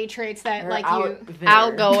 personality traits that, They're like, out you... there.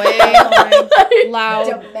 Outgoing. Loud,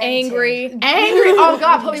 Demented. angry, Angry. Oh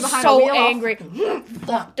God, put me behind the so wheel. angry,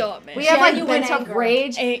 fucked up, man. We have like Genuine pent up anger.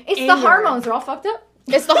 rage. It's the anger. hormones. They're all fucked up.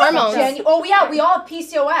 It's the hormones. Oh yeah, we all have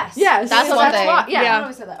PCOS. Yes, That's so one thing. why- Yeah. I Yeah.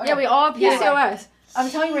 always said that. Yeah, we all have PCOS. I'm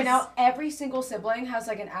telling you right now, every single sibling has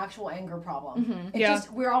like an actual anger problem. It Yeah. just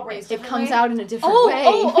we're all raised It differently. comes out in a different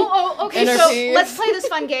Oh, way. okay, Inner so peace. let's play this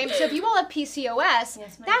fun game. So if you all have PCOS, Yes,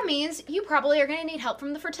 ma'am. that means you probably are going to need help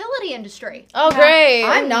from the fertility industry. Oh, great.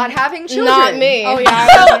 I'm not having children. Not me. Oh yeah.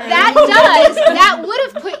 So that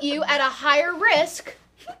would have put you at a higher risk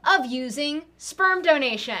of using sperm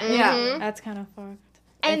donation. Yeah. That's kind of fucked.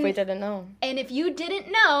 If we And, didn't know. and if you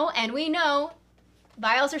didn't know, and we know,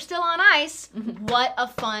 vials are still on ice, what a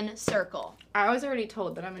fun circle. I was already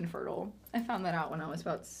told that I'm infertile. I found that out when I was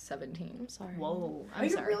about 17. I'm sorry. Whoa, Are I'm you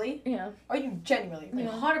sorry. really? Yeah. Are you genuinely?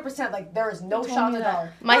 Like 100%? Like there is no told shot in me the that. dark.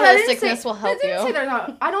 My No, I hair didn't sickness say- will help I didn't say you. they're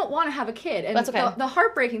not. I don't want to have a kid. And That's okay. The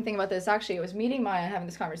heartbreaking thing about this actually was meeting Maya and having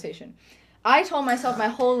this conversation. I told myself my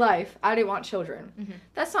whole life I didn't want children.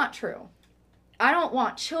 That's not true. I don't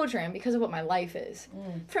want children because of what my life is.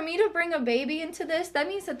 For me to bring a baby into this, that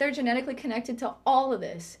means that they're genetically connected to all of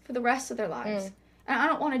this for the rest of their lives. And I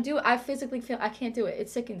don't want to do it. I physically feel I can't do it. It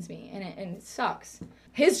sickens me and it sucks.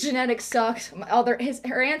 His genetics sucks.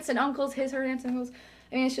 Her aunts and uncles, her aunts and uncles.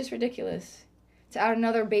 I mean, it's just ridiculous. To add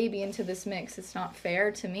another baby into this mix, it's not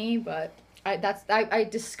fair to me, but I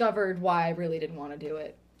discovered why I really didn't want to do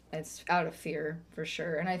it. It's out of fear, for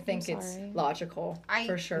sure. And I think it's sorry. logical,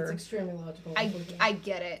 for It's sure. extremely logical. I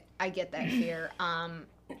get it. I get that fear.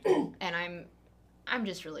 And I'm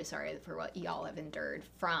just really sorry for what y'all have endured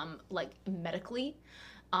from, like, medically.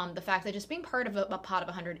 The fact that just being part of a pot of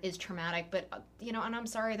 100 is traumatic, but, you know, and I'm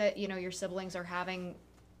sorry that, you know, your siblings are having,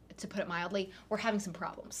 to put it mildly, we're having some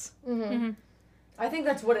problems. I think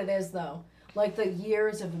that's what it is, though. Like the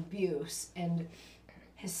years of abuse and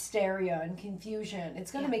hysteria and confusion.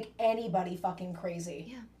 It's gonna make anybody fucking crazy.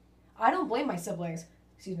 Yeah. I don't blame my siblings.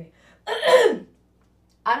 Excuse me.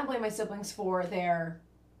 I don't blame my siblings for their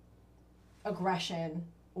aggression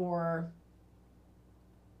or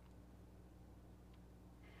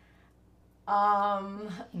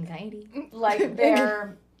Anxiety, like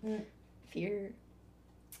their. fear.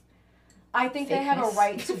 I think they have a Fakeness.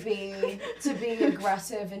 right to be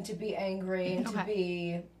aggressive and to be angry and to Okay.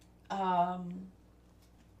 be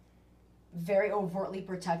very overtly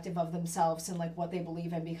protective of themselves and like what they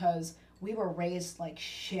believe in, because we were raised like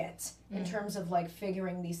shit in terms of like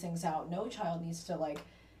figuring these things out. No child needs to like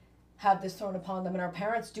have this thrown upon them, and our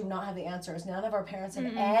parents do not have the answers. None of our parents have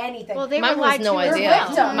anything. Well, they Mine were lied has no to as idea.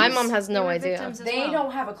 well. My mom has They no were idea. victims as They well.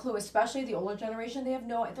 don't have a clue, especially the older generation. They have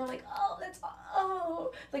no. They're like,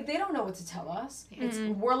 like they don't know what to tell us.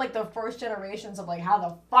 We're like the first generations of like, how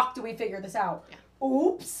the fuck do we figure this out? Yeah.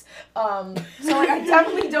 Oops. So like, I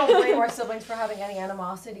definitely don't blame our siblings for having any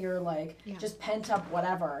animosity or like just pent up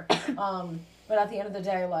whatever. But at the end of the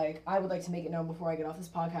day, like, I would like to make it known before I get off this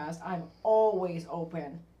podcast, I'm always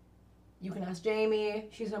open. You can ask Jamie.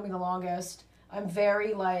 She's known me the longest. I'm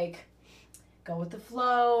very like, go with the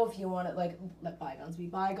flow. If you want to, like, let bygones be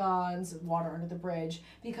bygones, water under the bridge,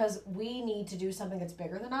 because we need to do something that's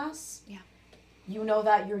bigger than us. Yeah. You know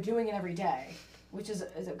that you're doing it every day, which is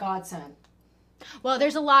a godsend. Well,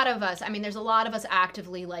 there's a lot of us. I mean, there's a lot of us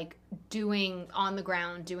actively, like, doing on the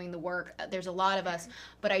ground, doing the work. There's a lot of us.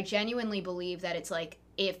 But I genuinely believe that it's like,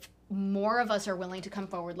 if more of us are willing to come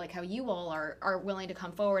forward, like how you all are willing to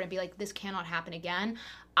come forward and be like, this cannot happen again.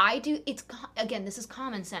 Again, this is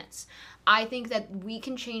common sense. I think that we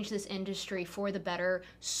can change this industry for the better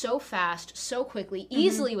so fast, so quickly,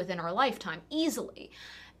 easily within our lifetime, easily,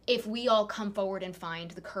 if we all come forward and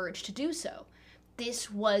find the courage to do so. This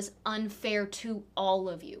was unfair to all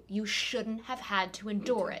of you. You shouldn't have had to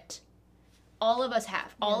endure it. All of us have.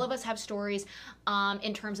 Yeah. All of us have stories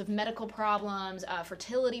in terms of medical problems,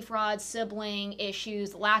 fertility fraud, sibling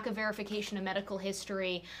issues, lack of verification of medical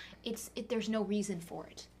history. There's no reason for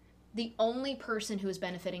it. The only person who is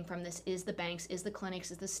benefiting from this is the banks, is the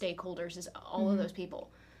clinics, is the stakeholders, is all of those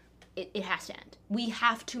people. It has to end. We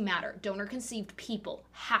have to matter. Donor-conceived people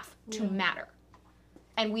have to matter.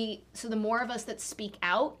 And so the more of us that speak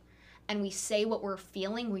out and we say what we're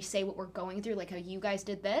feeling, we say what we're going through, like how you guys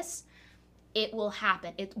did this, it will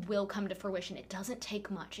happen. It will come to fruition. It doesn't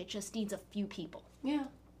take much. It just needs a few people. Yeah.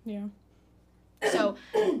 Yeah. So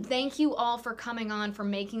thank you all for coming on, for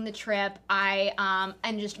making the trip.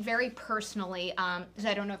 And just very personally, because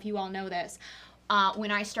I don't know if you all know this,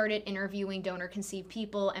 when I started interviewing donor-conceived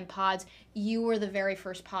people and pods, you were the very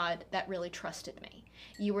first pod that really trusted me.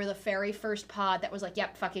 You were the very first pod that was like,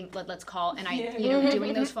 yep, fucking let's call. And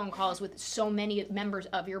doing those phone calls with so many members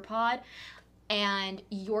of your pod. And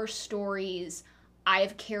your stories I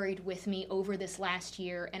have carried with me over this last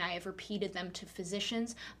year, and I have repeated them to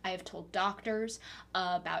physicians. I have told doctors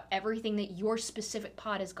about everything that your specific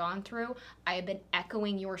pod has gone through. I have been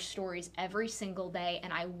echoing your stories every single day,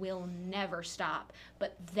 and I will never stop.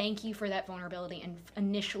 But thank you for that vulnerability and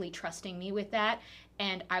initially trusting me with that,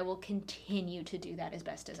 and I will continue to do that as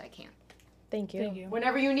best as I can. Thank you.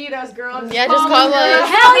 Whenever you need us, girl. Yeah, just call us.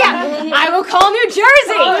 Hell yeah! I will call New Jersey!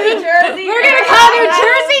 New Jersey. We're gonna call New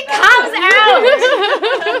Jersey comes out!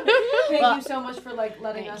 Thank you so much for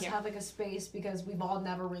letting us you. have a space, because we've all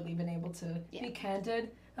never really been able to be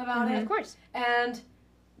candid about it. Of course. And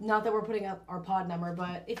not that we're putting up our pod number,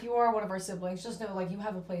 but if you are one of our siblings, just know you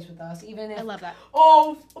have a place with us. Even if I love that.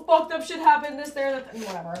 Oh, fucked up shit happened, this, there, that,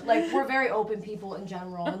 whatever. We're very open people in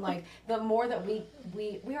general, and the more that we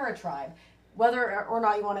are a tribe. Whether or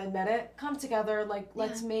not you want to admit it, come together,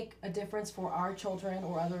 let's make a difference for our children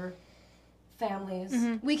or other families.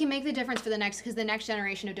 We can make the difference for the next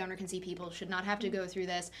generation of donor-conceived people should not have to go through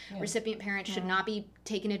this. Yeah. Recipient parents should not be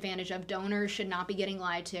taken advantage of. Donors should not be getting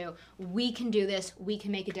lied to. We can do this. We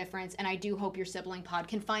can make a difference. And I do hope your sibling pod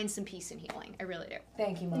can find some peace and healing. I really do.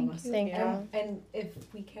 Thank you, Mama. Thank you. And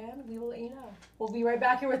if we can, we will let you know. We'll be right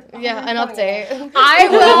back here with an update.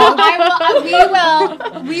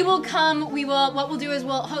 We will come. What we'll do is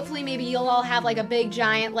hopefully maybe you'll all have a big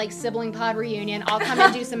giant sibling pod reunion. I'll come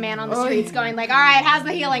and do some man on the streets going all right, how's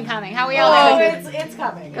the healing coming? How are we all doing? It's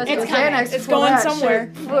coming. It's coming. It's going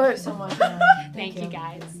somewhere. Thank you so much, man. Thank you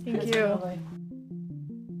guys. Thank you.